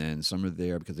 and then some are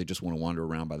there because they just want to wander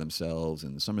around by themselves,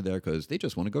 and some are there because they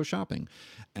just want to go shopping.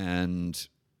 And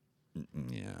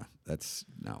yeah,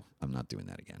 no, I'm not doing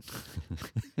that again.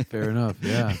 Fair enough.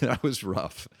 Yeah. That was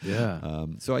rough. Yeah.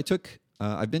 So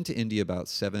I've been to India about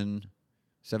seven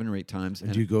or eight times.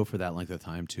 And do you go for that length of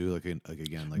time too? Like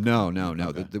again, like no.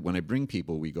 Okay. When I bring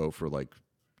people, we go for like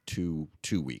two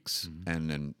weeks, and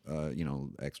then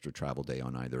extra travel day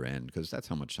on either end, because that's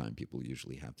how much time people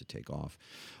usually have to take off.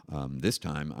 This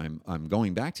time I'm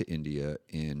going back to India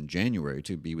in January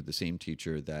to be with the same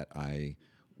teacher that I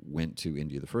went to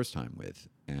India the first time with,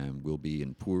 and we'll be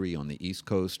in Puri on the East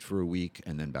Coast for a week,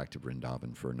 and then back to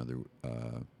Vrindavan for another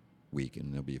week,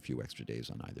 and there'll be a few extra days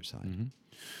on either side.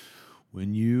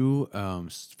 When you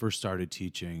first started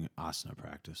teaching asana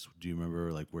practice, do you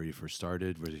remember like where you first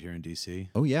started? Was it here in DC?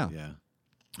 Oh, yeah. Yeah.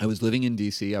 I was living in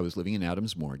D.C. I was living in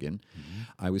Adams Morgan.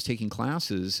 I was taking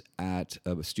classes at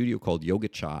a studio called Yoga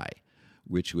Chai,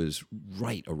 which was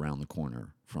right around the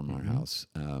corner from our house.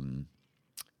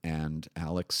 And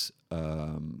Alex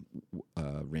ran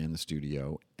the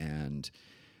studio. And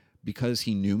because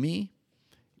he knew me,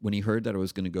 when he heard that I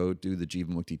was going to go do the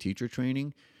Jivamukti teacher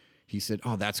training, he said,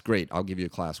 "Oh, that's great. I'll give you a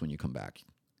class when you come back."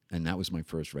 And that was my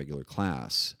first regular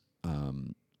class.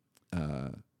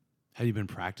 Had you been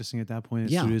practicing at that point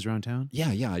at Yeah. studios around town?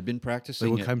 Yeah. I'd been practicing.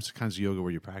 Like what kinds of yoga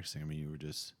were you practicing? I mean, you were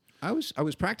just... I was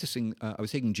practicing. I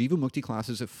was taking Jivamukti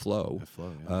classes at Flow. At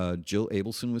Flow, yeah. Jill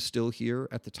Abelson was still here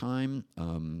at the time.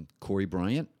 Corey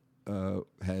Bryant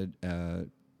had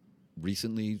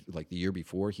recently, like the year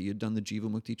before, he had done the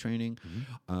Jivamukti training.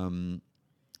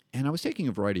 And I was taking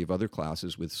a variety of other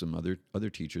classes with some other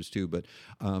teachers too. But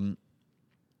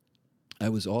I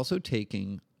was also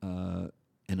taking an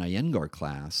Iyengar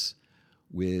class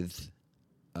with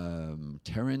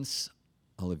Terence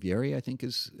Olivieri, I think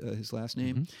is his last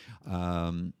name.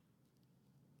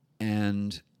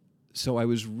 And so I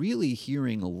was really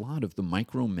hearing a lot of the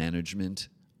micromanagement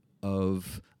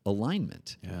of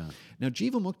alignment. Yeah. Now,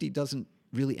 Jivamukti doesn't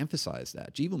really emphasize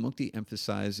that. Jivamukti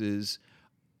emphasizes,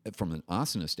 from an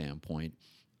asana standpoint,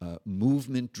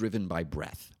 movement driven by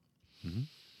breath.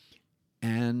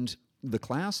 And the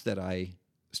class that I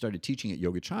started teaching at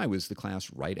Yoga Chai was the class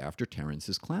right after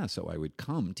Terence's class. So I would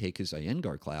come, take his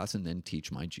Iyengar class, and then teach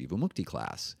my Jivamukti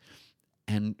class.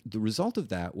 And the result of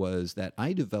that was that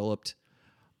I developed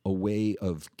a way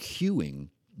of cueing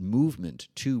movement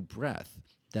to breath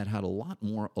that had a lot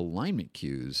more alignment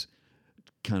cues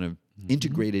kind of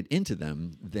integrated into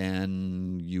them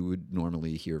than you would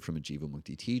normally hear from a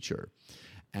Jivamukti teacher.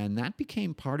 And that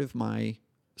became part of my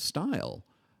style,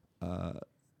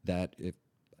 that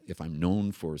if I'm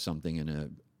known for something in a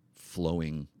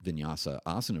flowing vinyasa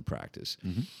asana practice,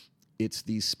 it's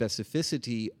the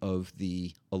specificity of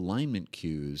the alignment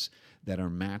cues that are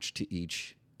matched to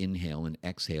each inhale and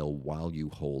exhale while you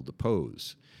hold the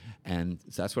pose. And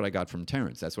that's what I got from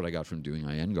Terence. That's what I got from doing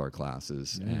Iyengar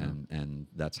classes. And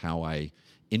that's how I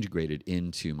integrated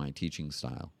into my teaching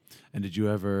style. And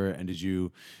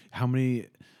how many,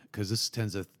 because this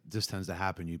tends to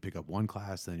happen. You pick up one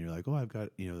class, then you're like, oh, I've got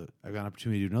an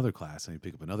opportunity to do another class, and you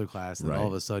pick up another class, and then all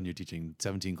of a sudden you're teaching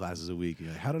 17 classes a week.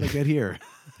 You're like, how did I get here?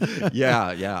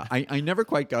 Yeah. I never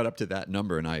quite got up to that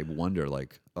number, and I wonder,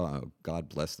 like, God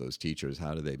bless those teachers.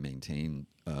 How do they maintain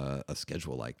a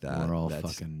schedule like that? We're all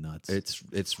fucking nuts. It's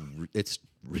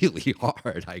really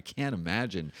hard. I can't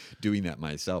imagine doing that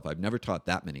myself. I've never taught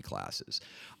that many classes.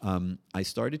 I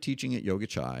started teaching at Yoga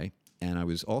Chai, and I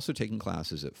was also taking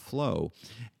classes at Flow.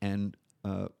 And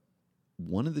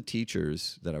one of the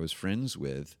teachers that I was friends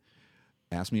with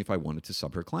asked me if I wanted to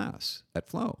sub her class at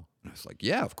Flow. And I was like,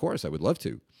 yeah, of course, I would love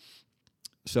to.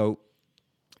 So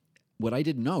what I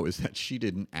didn't know is that she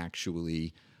didn't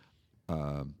actually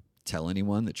tell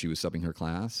anyone that she was subbing her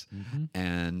class,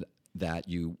 and that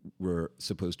you were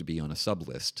supposed to be on a sub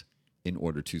list in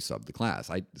order to sub the class.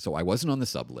 So I wasn't on the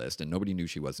sub list, and nobody knew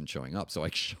she wasn't showing up. So I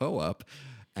show up,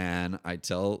 and I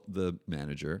tell the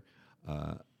manager,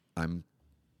 I'm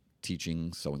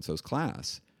teaching so-and-so's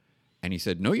class. And he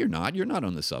said, no, you're not. You're not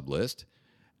on the sub list.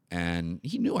 And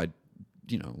he knew I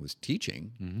was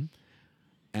teaching.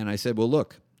 And I said, well,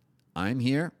 look, I'm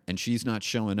here, and she's not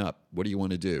showing up. What do you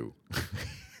want to do?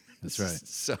 That's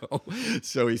right.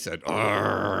 So he said,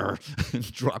 "Arr,"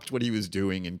 and dropped what he was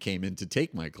doing and came in to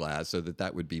take my class so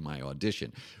that would be my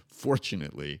audition.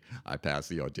 Fortunately, I passed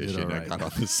the audition. right. I got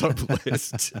on the sub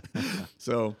list.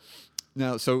 So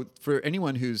for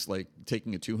anyone who's like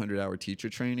taking a 200-hour teacher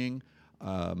training,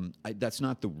 that's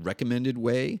not the recommended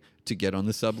way to get on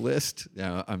the sub list.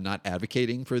 I'm not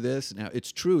advocating for this. Now,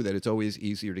 it's true that it's always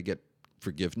easier to get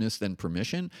forgiveness than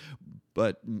permission,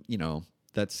 but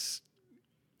that's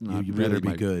not you really better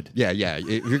be good. Yeah.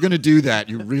 If you're going to do that,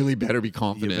 you really better be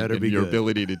confident in your good.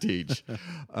 ability to teach.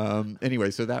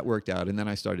 Anyway, so that worked out, and then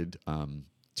I started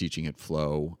teaching at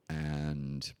Flow,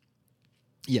 and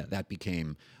that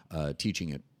became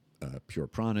teaching at Pure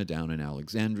Prana down in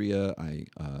Alexandria. I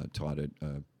taught at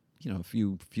a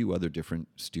few other different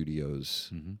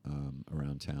studios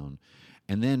around town,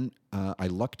 and then I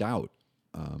lucked out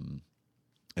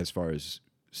as far as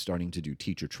starting to do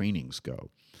teacher trainings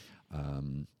go.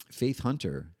 Faith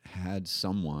Hunter had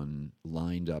someone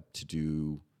lined up to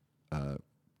do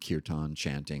kirtan,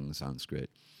 chanting, Sanskrit,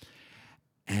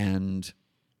 and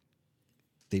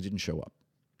they didn't show up.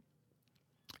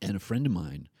 And a friend of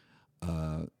mine,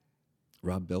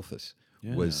 Rob Belfus,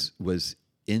 was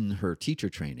in her teacher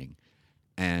training,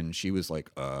 and she was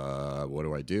like, what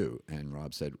do I do? And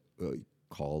Rob said,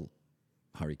 call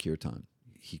Hari Kirtan.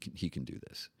 He can do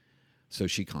this. So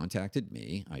she contacted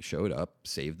me. I showed up,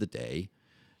 saved the day,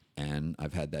 and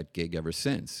I've had that gig ever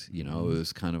since. It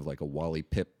was kind of like a Wally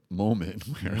Pipp moment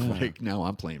where like now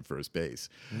I'm playing first base.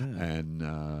 Yeah.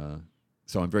 And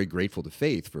so I'm very grateful to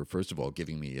Faith for, first of all,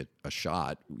 giving me a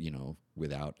shot,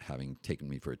 without having taken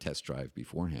me for a test drive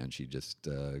beforehand. She just,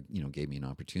 gave me an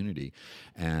opportunity.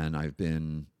 And I've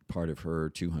been part of her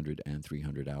 200 and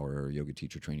 300-hour yoga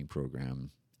teacher training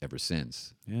program ever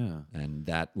since. Yeah. And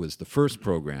that was the first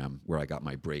program where I got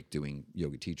my break doing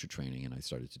yoga teacher training, and I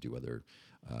started to do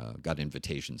got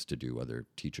invitations to do other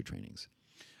teacher trainings.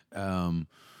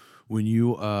 When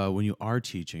you are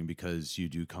teaching, because you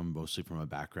do come mostly from a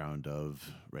background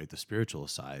of the spiritual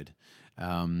side,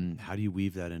 how do you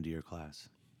weave that into your class?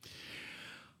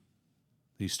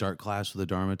 Do you start class with a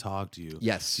Dharma talk? Do you?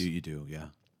 Yes, you do. Yeah,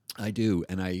 I do,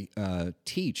 and I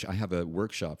teach. I have a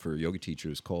workshop for yoga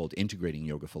teachers called "Integrating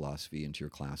Yoga Philosophy into Your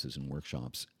Classes and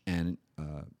Workshops," and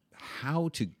how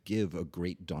to give a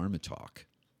great Dharma talk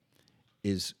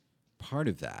is part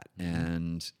of that.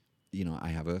 And I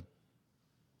have a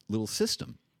little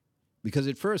system, because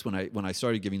at first when I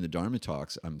started giving the Dharma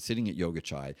talks, I'm sitting at Yoga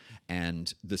Chai,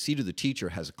 and the seat of the teacher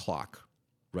has a clock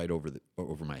right over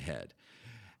my head.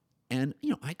 And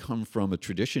I come from a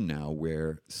tradition now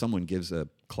where someone gives a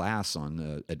class on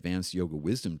the advanced yoga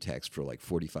wisdom text for like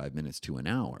 45 minutes to an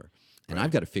hour, and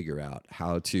I've got to figure out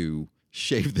how to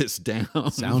shave this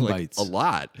down sound bites a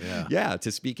lot. Yeah,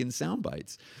 to speak in sound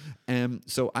bites. And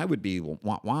so I would be wah,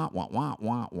 wah, wah, wah,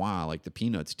 wah, wah, like the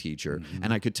Peanuts teacher.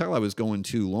 And I could tell I was going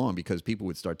too long because people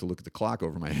would start to look at the clock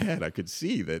over my head. I could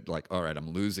see that, like, all right, I'm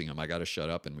losing them. I got to shut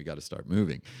up and we got to start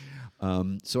moving.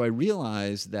 So I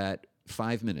realized that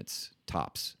 5 minutes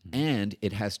tops, and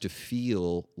it has to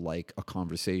feel like a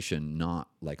conversation, not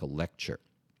like a lecture.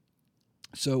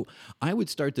 So I would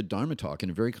start the Dharma talk in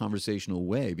a very conversational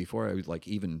way before I would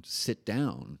even sit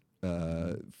down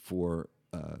for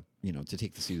to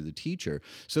take the seat of the teacher,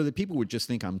 so that people would just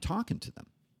think I'm talking to them.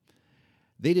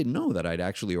 They didn't know that I'd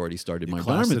actually already started my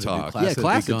Dharma talk.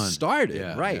 Class had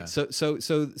started, right? Yeah. So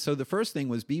the first thing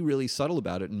was be really subtle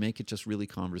about it and make it just really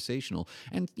conversational,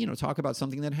 and talk about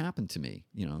something that happened to me,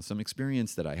 some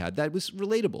experience that I had that was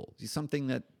relatable, something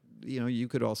that you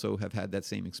could also have had that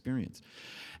same experience.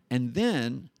 And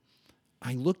then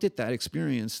I looked at that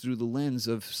experience through the lens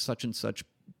of such and such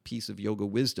piece of yoga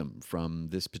wisdom from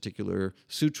this particular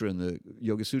sutra in the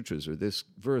Yoga Sutras, or this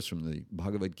verse from the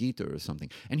Bhagavad Gita or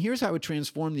something. And here's how it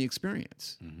transformed the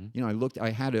experience. I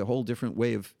had a whole different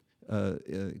way of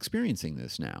experiencing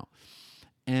this now.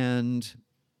 And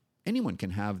anyone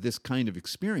can have this kind of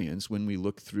experience when we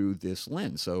look through this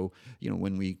lens. So,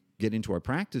 when we get into our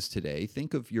practice today,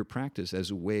 think of your practice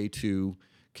as a way to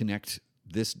connect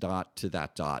this dot to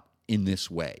that dot in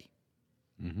this way.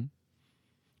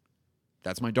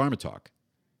 That's my Dharma talk.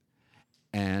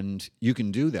 And you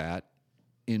can do that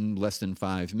in less than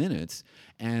 5 minutes,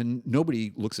 and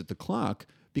nobody looks at the clock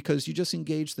because you just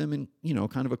engage them in,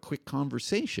 kind of a quick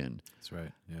conversation. That's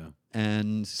right, yeah.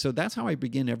 And so that's how I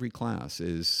begin every class,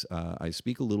 is I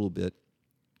speak a little bit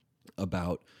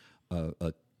about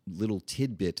a little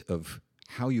tidbit of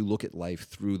how you look at life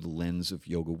through the lens of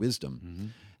yoga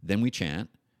wisdom. Then we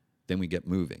chant, then we get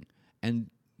moving.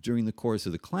 And during the course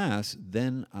of the class,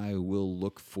 then I will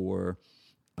look for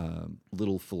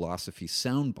little philosophy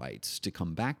sound bites to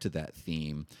come back to that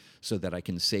theme so that I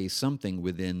can say something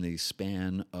within the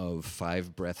span of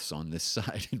 5 breaths on this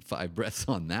side and 5 breaths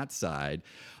on that side.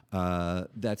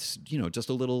 That's, just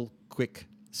a little quick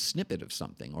snippet of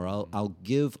something. Or I'll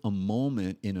give a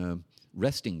moment in a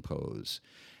resting pose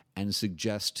and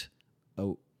suggest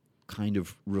a kind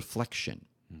of reflection.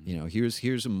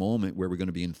 Here's a moment where we're going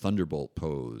to be in thunderbolt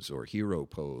pose or hero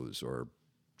pose or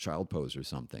child pose or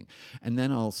something. And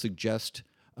then I'll suggest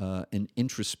an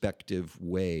introspective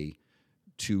way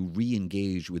to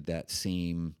re-engage with that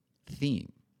same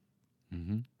theme.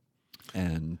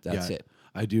 And that's it.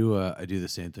 I do the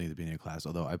same thing at the beginning of class,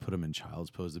 although I put them in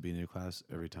child's pose at the beginning of class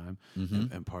every time.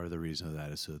 And part of the reason of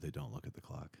that is so that they don't look at the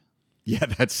clock. Yeah,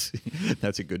 that's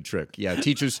a good trick. Yeah,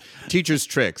 teachers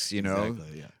tricks,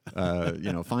 Exactly,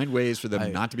 yeah. Find ways for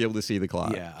them not to be able to see the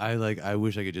clock. Yeah, I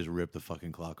wish I could just rip the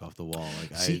fucking clock off the wall.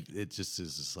 It just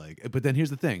is just like. But then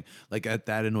here's the thing, that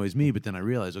annoys me. But then I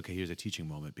realize, okay, here's a teaching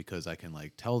moment because I can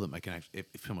tell them. I can actually,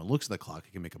 if someone looks at the clock,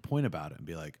 I can make a point about it and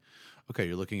be like, okay,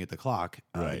 you're looking at the clock.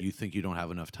 Right. You think you don't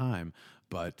have enough time,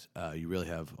 but you really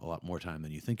have a lot more time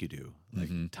than you think you do.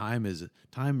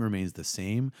 Time remains the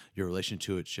same. Your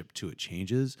relationship to it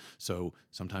changes. So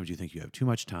sometimes you think you have too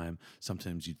much time.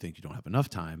 Sometimes you think you don't have enough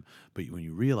time. But when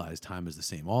you realize time is the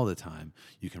same all the time,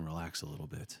 you can relax a little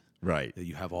bit. Right. That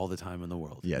you have all the time in the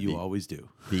world. Yeah, you always do.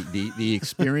 The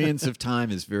experience of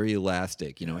time is very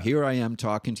elastic. Here I am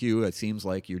talking to you. It seems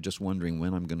like you're just wondering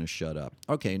when I'm going to shut up.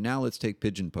 Okay, now let's take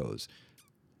pigeon pose.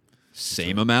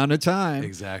 Same amount of time.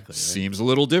 Exactly. Right? Seems a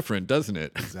little different, doesn't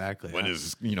it? Exactly.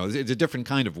 It's a different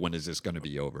kind of when is this going to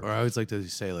be over? Or I always like to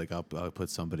say, I'll put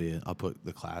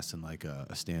the class in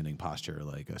a standing posture,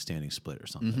 like a standing split or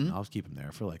something. I'll keep them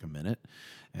there for a minute,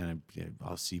 and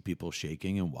I'll see people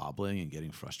shaking and wobbling and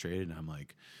getting frustrated, and I'm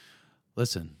like,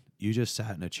 listen, you just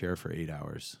sat in a chair for 8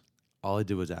 hours. All I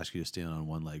did was ask you to stand on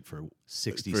one leg for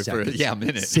 60 seconds. A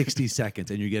minute. 60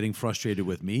 seconds. And you're getting frustrated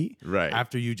with me? Right.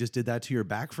 After you just did that to your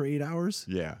back for 8 hours?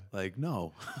 Yeah.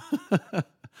 No.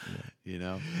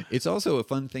 It's also a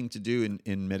fun thing to do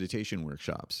in meditation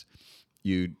workshops.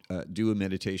 You do a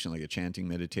meditation, like a chanting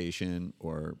meditation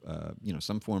or,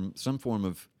 some form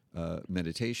of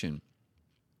meditation.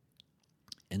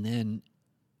 And then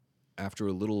after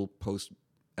a little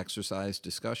post-exercise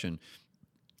discussion,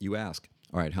 you ask,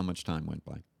 all right, how much time went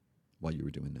by while you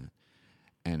were doing that?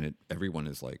 And everyone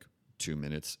is like 2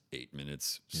 minutes, 8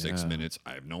 minutes, 6 minutes.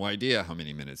 I have no idea how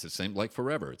many minutes. It seemed like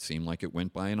forever. It seemed like it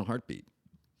went by in a heartbeat.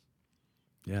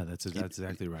 Yeah, that's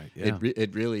exactly right. Yeah.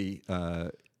 It really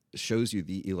shows you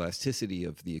the elasticity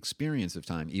of the experience of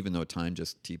time, even though time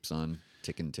just keeps on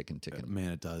ticking.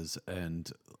 Man, it does.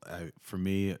 And for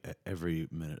me, every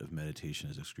minute of meditation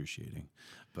is excruciating.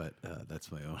 But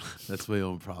that's my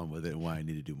own problem with it and why I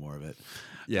need to do more of it.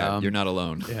 Yeah, you're not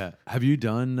alone. Yeah. Have you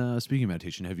done speaking of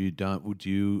meditation? Have you done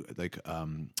Vipassana?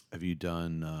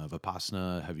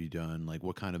 Have you done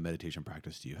what kind of meditation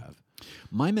practice do you have?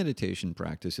 My meditation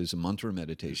practice is a mantra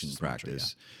meditation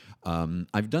practice.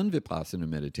 I've done Vipassana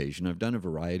meditation. I've done a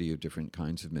variety of different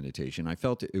kinds of meditation. I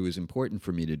felt it was important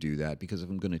for me to do that because if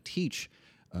I'm going to teach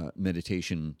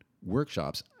meditation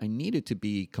workshops, I need it to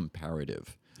be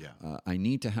comparative. Yeah. I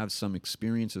need to have some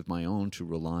experience of my own to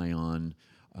rely on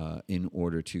in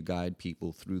order to guide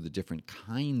people through the different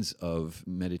kinds of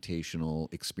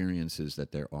meditational experiences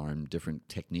that there are and different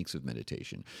techniques of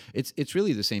meditation. It's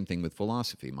really the same thing with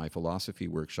philosophy. My philosophy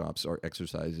workshops are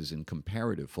exercises in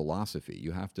comparative philosophy.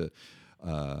 You have to,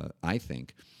 I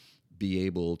think, be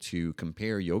able to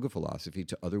compare yoga philosophy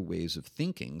to other ways of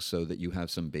thinking so that you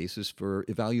have some basis for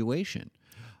evaluation.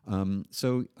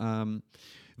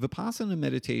 Vipassana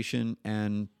meditation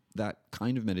and that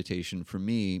kind of meditation for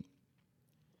me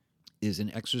is an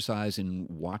exercise in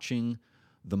watching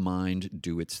the mind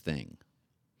do its thing,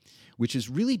 which is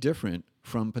really different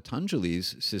from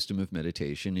Patanjali's system of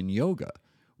meditation in yoga,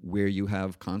 where you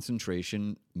have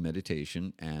concentration,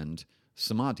 meditation, and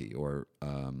samadhi, or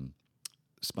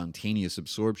spontaneous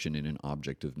absorption in an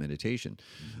object of meditation.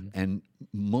 And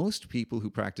most people who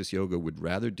practice yoga would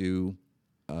rather do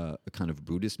a kind of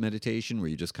Buddhist meditation where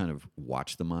you just kind of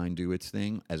watch the mind do its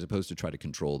thing as opposed to try to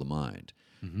control the mind.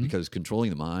 Because controlling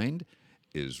the mind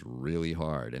is really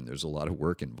hard and there's a lot of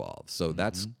work involved. So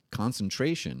that's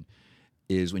concentration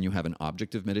is when you have an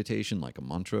object of meditation like a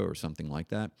mantra or something like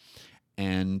that.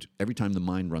 And every time the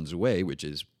mind runs away, which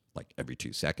is like every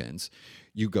 2 seconds,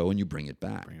 you go and you bring it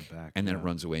back. And then it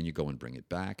runs away and you go and bring it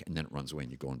back. And then it runs away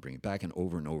and you go and bring it back. And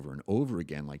over and over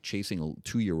again, like chasing a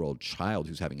 2-year-old child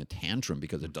who's having a tantrum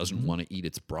because it doesn't want to eat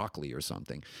its broccoli or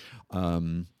something.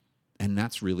 And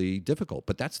that's really difficult.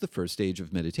 But that's the first stage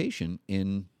of meditation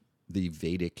in the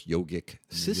Vedic yogic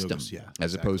system, as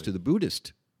exactly. opposed to the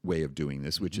Buddhist way of doing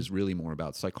this, which is really more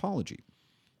about psychology.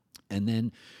 And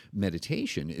then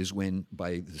meditation is when,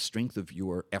 by the strength of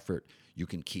your effort, you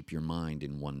can keep your mind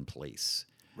in one place.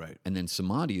 Right. And then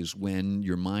samadhi is when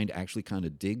your mind actually kind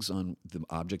of digs on the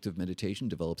object of meditation,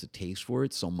 develops a taste for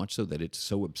it, so much so that it's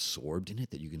so absorbed in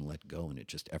it that you can let go and it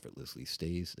just effortlessly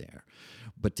stays there.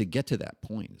 But to get to that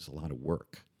point is a lot of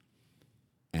work.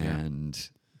 And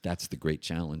that's the great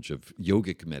challenge of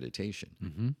yogic meditation.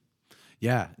 Mm-hmm.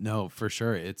 Yeah, no, for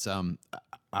sure. It's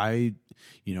I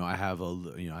have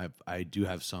I do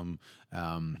have some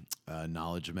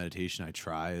knowledge of meditation. I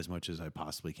try as much as I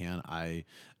possibly can. I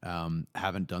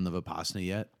haven't done the Vipassana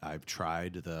yet. I've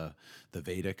tried the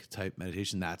Vedic type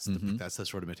meditation. That's the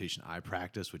sort of meditation I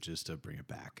practice, which is to bring it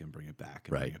back and bring it back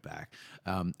and bring it back.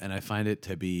 And I find it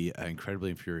to be incredibly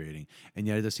infuriating. And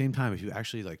yet at the same time, if you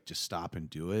actually like just stop and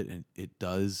do it, and it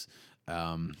does.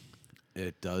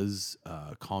 It does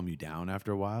calm you down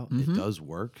after a while. It does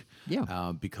work,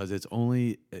 because it's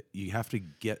only you have to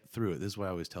get through it. This is why I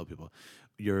always tell people,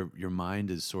 your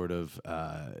mind is sort of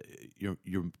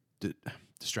your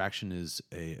distraction is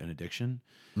an addiction,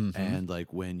 and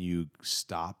like when you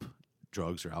stop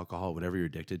drugs or alcohol, whatever you're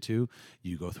addicted to,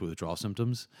 you go through withdrawal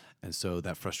symptoms. And so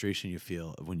that frustration you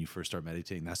feel when you first start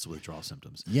meditating, that's the withdrawal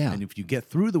symptoms. Yeah. And if you get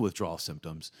through the withdrawal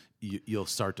symptoms, you'll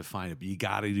start to find it. But you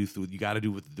got to do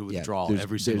the withdrawal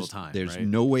every single time. There's right?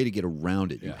 no way to get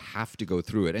around it. You have to go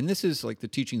through it. And this is like the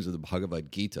teachings of the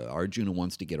Bhagavad Gita. Arjuna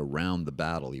wants to get around the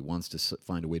battle. He wants to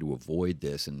find a way to avoid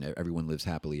this, and everyone lives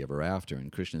happily ever after.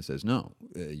 And Krishna says, no,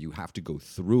 you have to go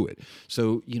through it.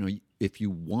 So, if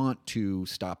you want to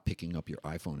stop picking up your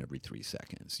iPhone every 3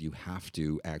 seconds, you have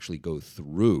to actually go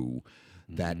through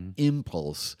that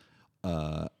impulse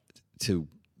to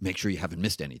make sure you haven't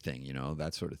missed anything,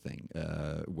 that sort of thing.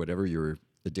 Whatever your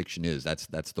addiction is, that's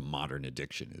the modern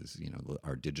addiction is,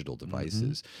 our digital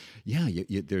devices.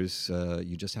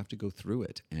 You just have to go through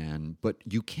it. But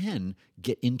you can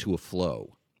get into a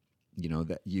flow,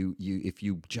 that if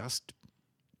you just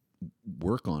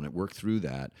work on it, work through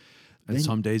that. And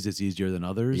some days it's easier than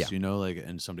others,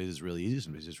 and some days it's really easy,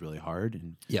 some days it's really hard.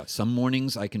 And some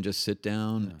mornings I can just sit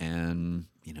down and,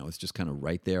 it's just kind of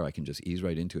right there. I can just ease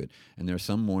right into it. And there are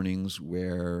some mornings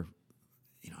where,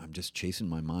 I'm just chasing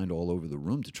my mind all over the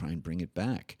room to try and bring it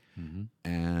back.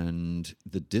 And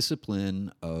the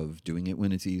discipline of doing it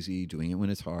when it's easy, doing it when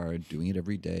it's hard, doing it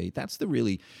every day, that's the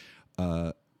really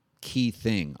key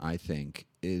thing, I think,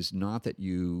 is not that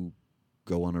you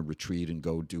go on a retreat and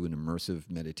go do an immersive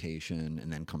meditation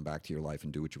and then come back to your life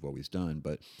and do what you've always done.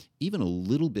 But even a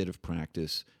little bit of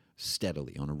practice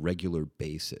steadily on a regular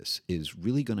basis is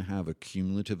really going to have a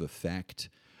cumulative effect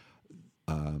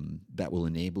that will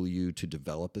enable you to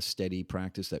develop a steady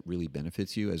practice that really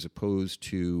benefits you, as opposed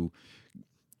to,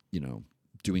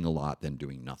 doing a lot, then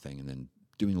doing nothing, and then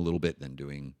doing a little bit, then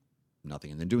doing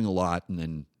nothing, and then doing a lot, and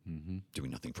then doing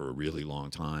nothing for a really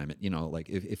long time. Like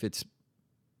if it's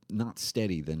not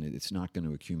steady, then it's not going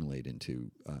to accumulate into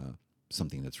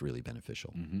something that's really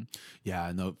beneficial.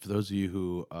 Yeah, no. For those of you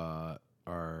who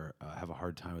have a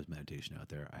hard time with meditation out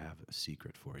there, I have a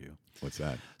secret for you. What's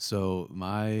that? So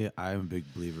I'm a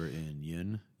big believer in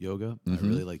Yin yoga. I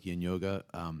really like Yin yoga.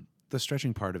 The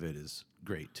stretching part of it is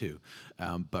great too.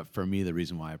 But for me, the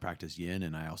reason why I practice Yin,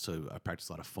 and I practice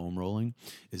a lot of foam rolling,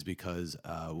 is because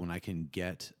when I can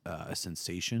get a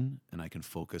sensation and I can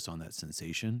focus on that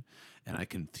sensation, and I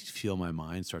can feel my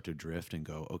mind start to drift and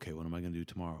go, okay, what am I going to do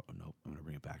tomorrow? Oh, no, I'm going to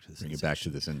bring it back to the sensation. Bring it back to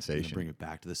the sensation. Bring it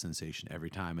back to the sensation every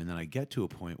time. And then I get to a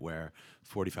point where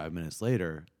 45 minutes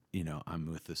later, I'm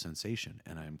with the sensation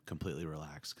and I'm completely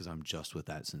relaxed because I'm just with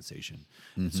that sensation.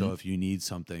 And so if you need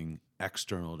something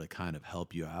external to kind of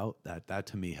help you out, that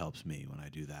to me helps me when I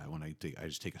do that. When I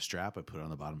just take a strap, I put it on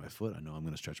the bottom of my foot. I know I'm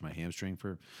going to stretch my hamstring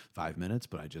for 5 minutes,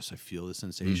 but I feel the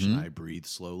sensation. I breathe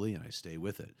slowly and I stay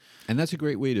with it. And that's a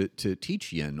great way to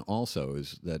teach Yin also,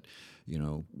 is that,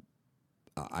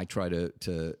 I try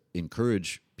to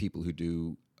encourage people who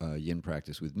do Yin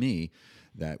practice with me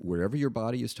that wherever your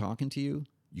body is talking to you,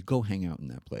 you go hang out in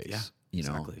that place,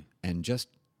 exactly. And just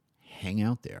hang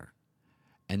out there.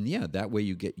 And that way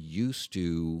you get used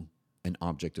to an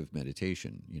object of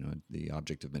meditation. The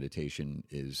object of meditation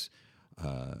is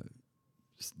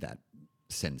that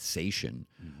sensation.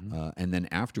 And then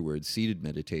afterwards, seated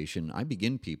meditation, I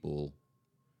begin people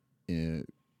who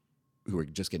are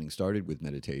just getting started with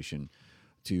meditation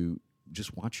to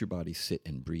just watch your body sit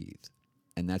and breathe.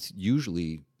 And that's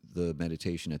usually the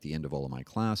meditation at the end of all of my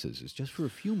classes, is just for a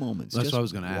few moments. That's just what I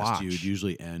was going to ask you. watch. It'd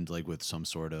usually end like with some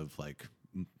sort of like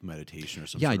meditation or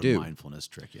some Yeah, I sort do. of mindfulness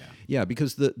trick. Yeah. Yeah,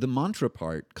 because the mantra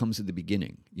part comes at the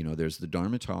beginning. You know, there's the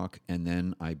Dharma talk, and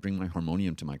then I bring my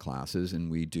harmonium to my classes, and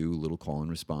we do a little call and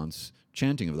response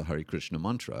chanting of the Hare Krishna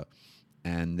mantra.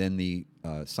 And then the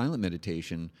silent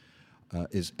meditation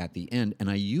is at the end, and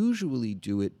I usually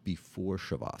do it before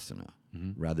Shavasana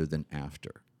rather than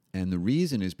after. And the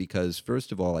reason is because,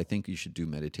 first of all, I think you should do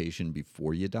meditation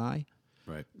before you die.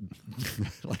 Right.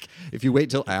 Like, if you wait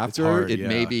till after, hard, it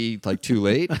may yeah. be like too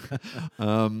late.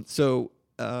 So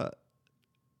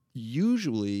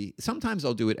usually, sometimes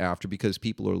I'll do it after because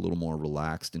people are a little more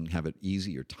relaxed and have an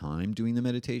easier time doing the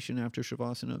meditation after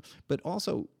Shavasana. But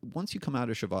also, once you come out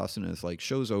of Shavasana, it's like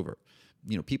show's over.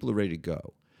 You know, people are ready to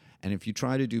go. And if you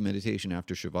try to do meditation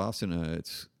after Shavasana,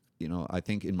 it's, you know, I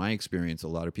think in my experience, a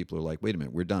lot of people are like, wait a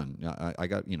minute, we're done. I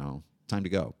got, you know, time to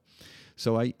go.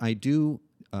 So I do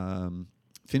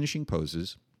finishing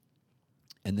poses,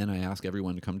 and then I ask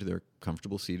everyone to come to their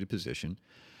comfortable seated position.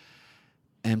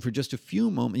 And for just a few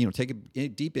moments, you know, take a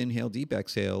deep inhale, deep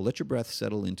exhale, let your breath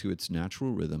settle into its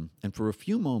natural rhythm. And for a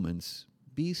few moments,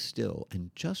 be still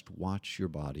and just watch your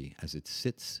body as it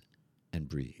sits and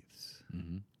breathes.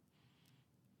 Mm-hmm.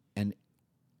 And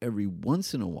every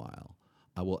once in a while,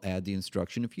 I will add the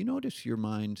instruction, if you notice your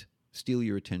mind steal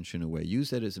your attention away,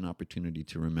 use that as an opportunity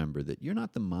to remember that you're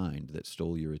not the mind that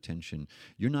stole your attention.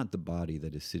 You're not the body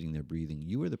that is sitting there breathing.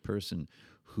 You are the person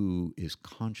who is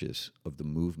conscious of the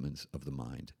movements of the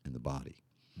mind and the body.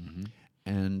 Mm-hmm.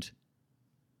 And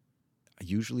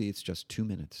usually it's just 2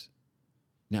 minutes.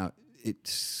 Now,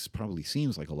 it probably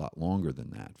seems like a lot longer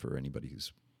than that for anybody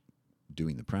who's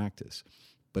doing the practice,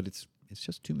 but it's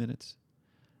just 2 minutes.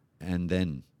 And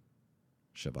then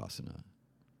Shavasana.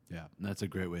 Yeah, and that's a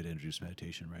great way to introduce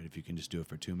meditation, right? If you can just do it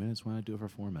for 2 minutes, why not do it for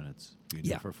 4 minutes? If you can do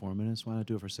Yeah. it for 4 minutes, why not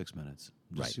do it for 6 minutes?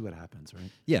 Just Right. see what happens,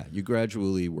 right? Yeah, you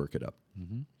gradually work it up.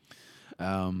 Mm-hmm.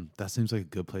 That seems like a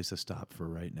good place to stop for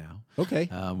right now. Okay.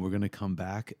 We're going to come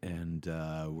back and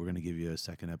we're going to give you a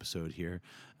second episode here.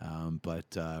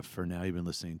 But for now, you've been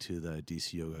listening to the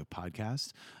DC Yoga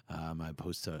podcast. My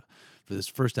host for this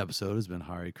first episode has been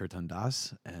Hari Kirtan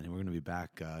Das, and we're going to be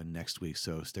back next week.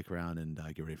 So stick around and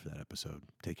get ready for that episode.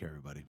 Take care, everybody.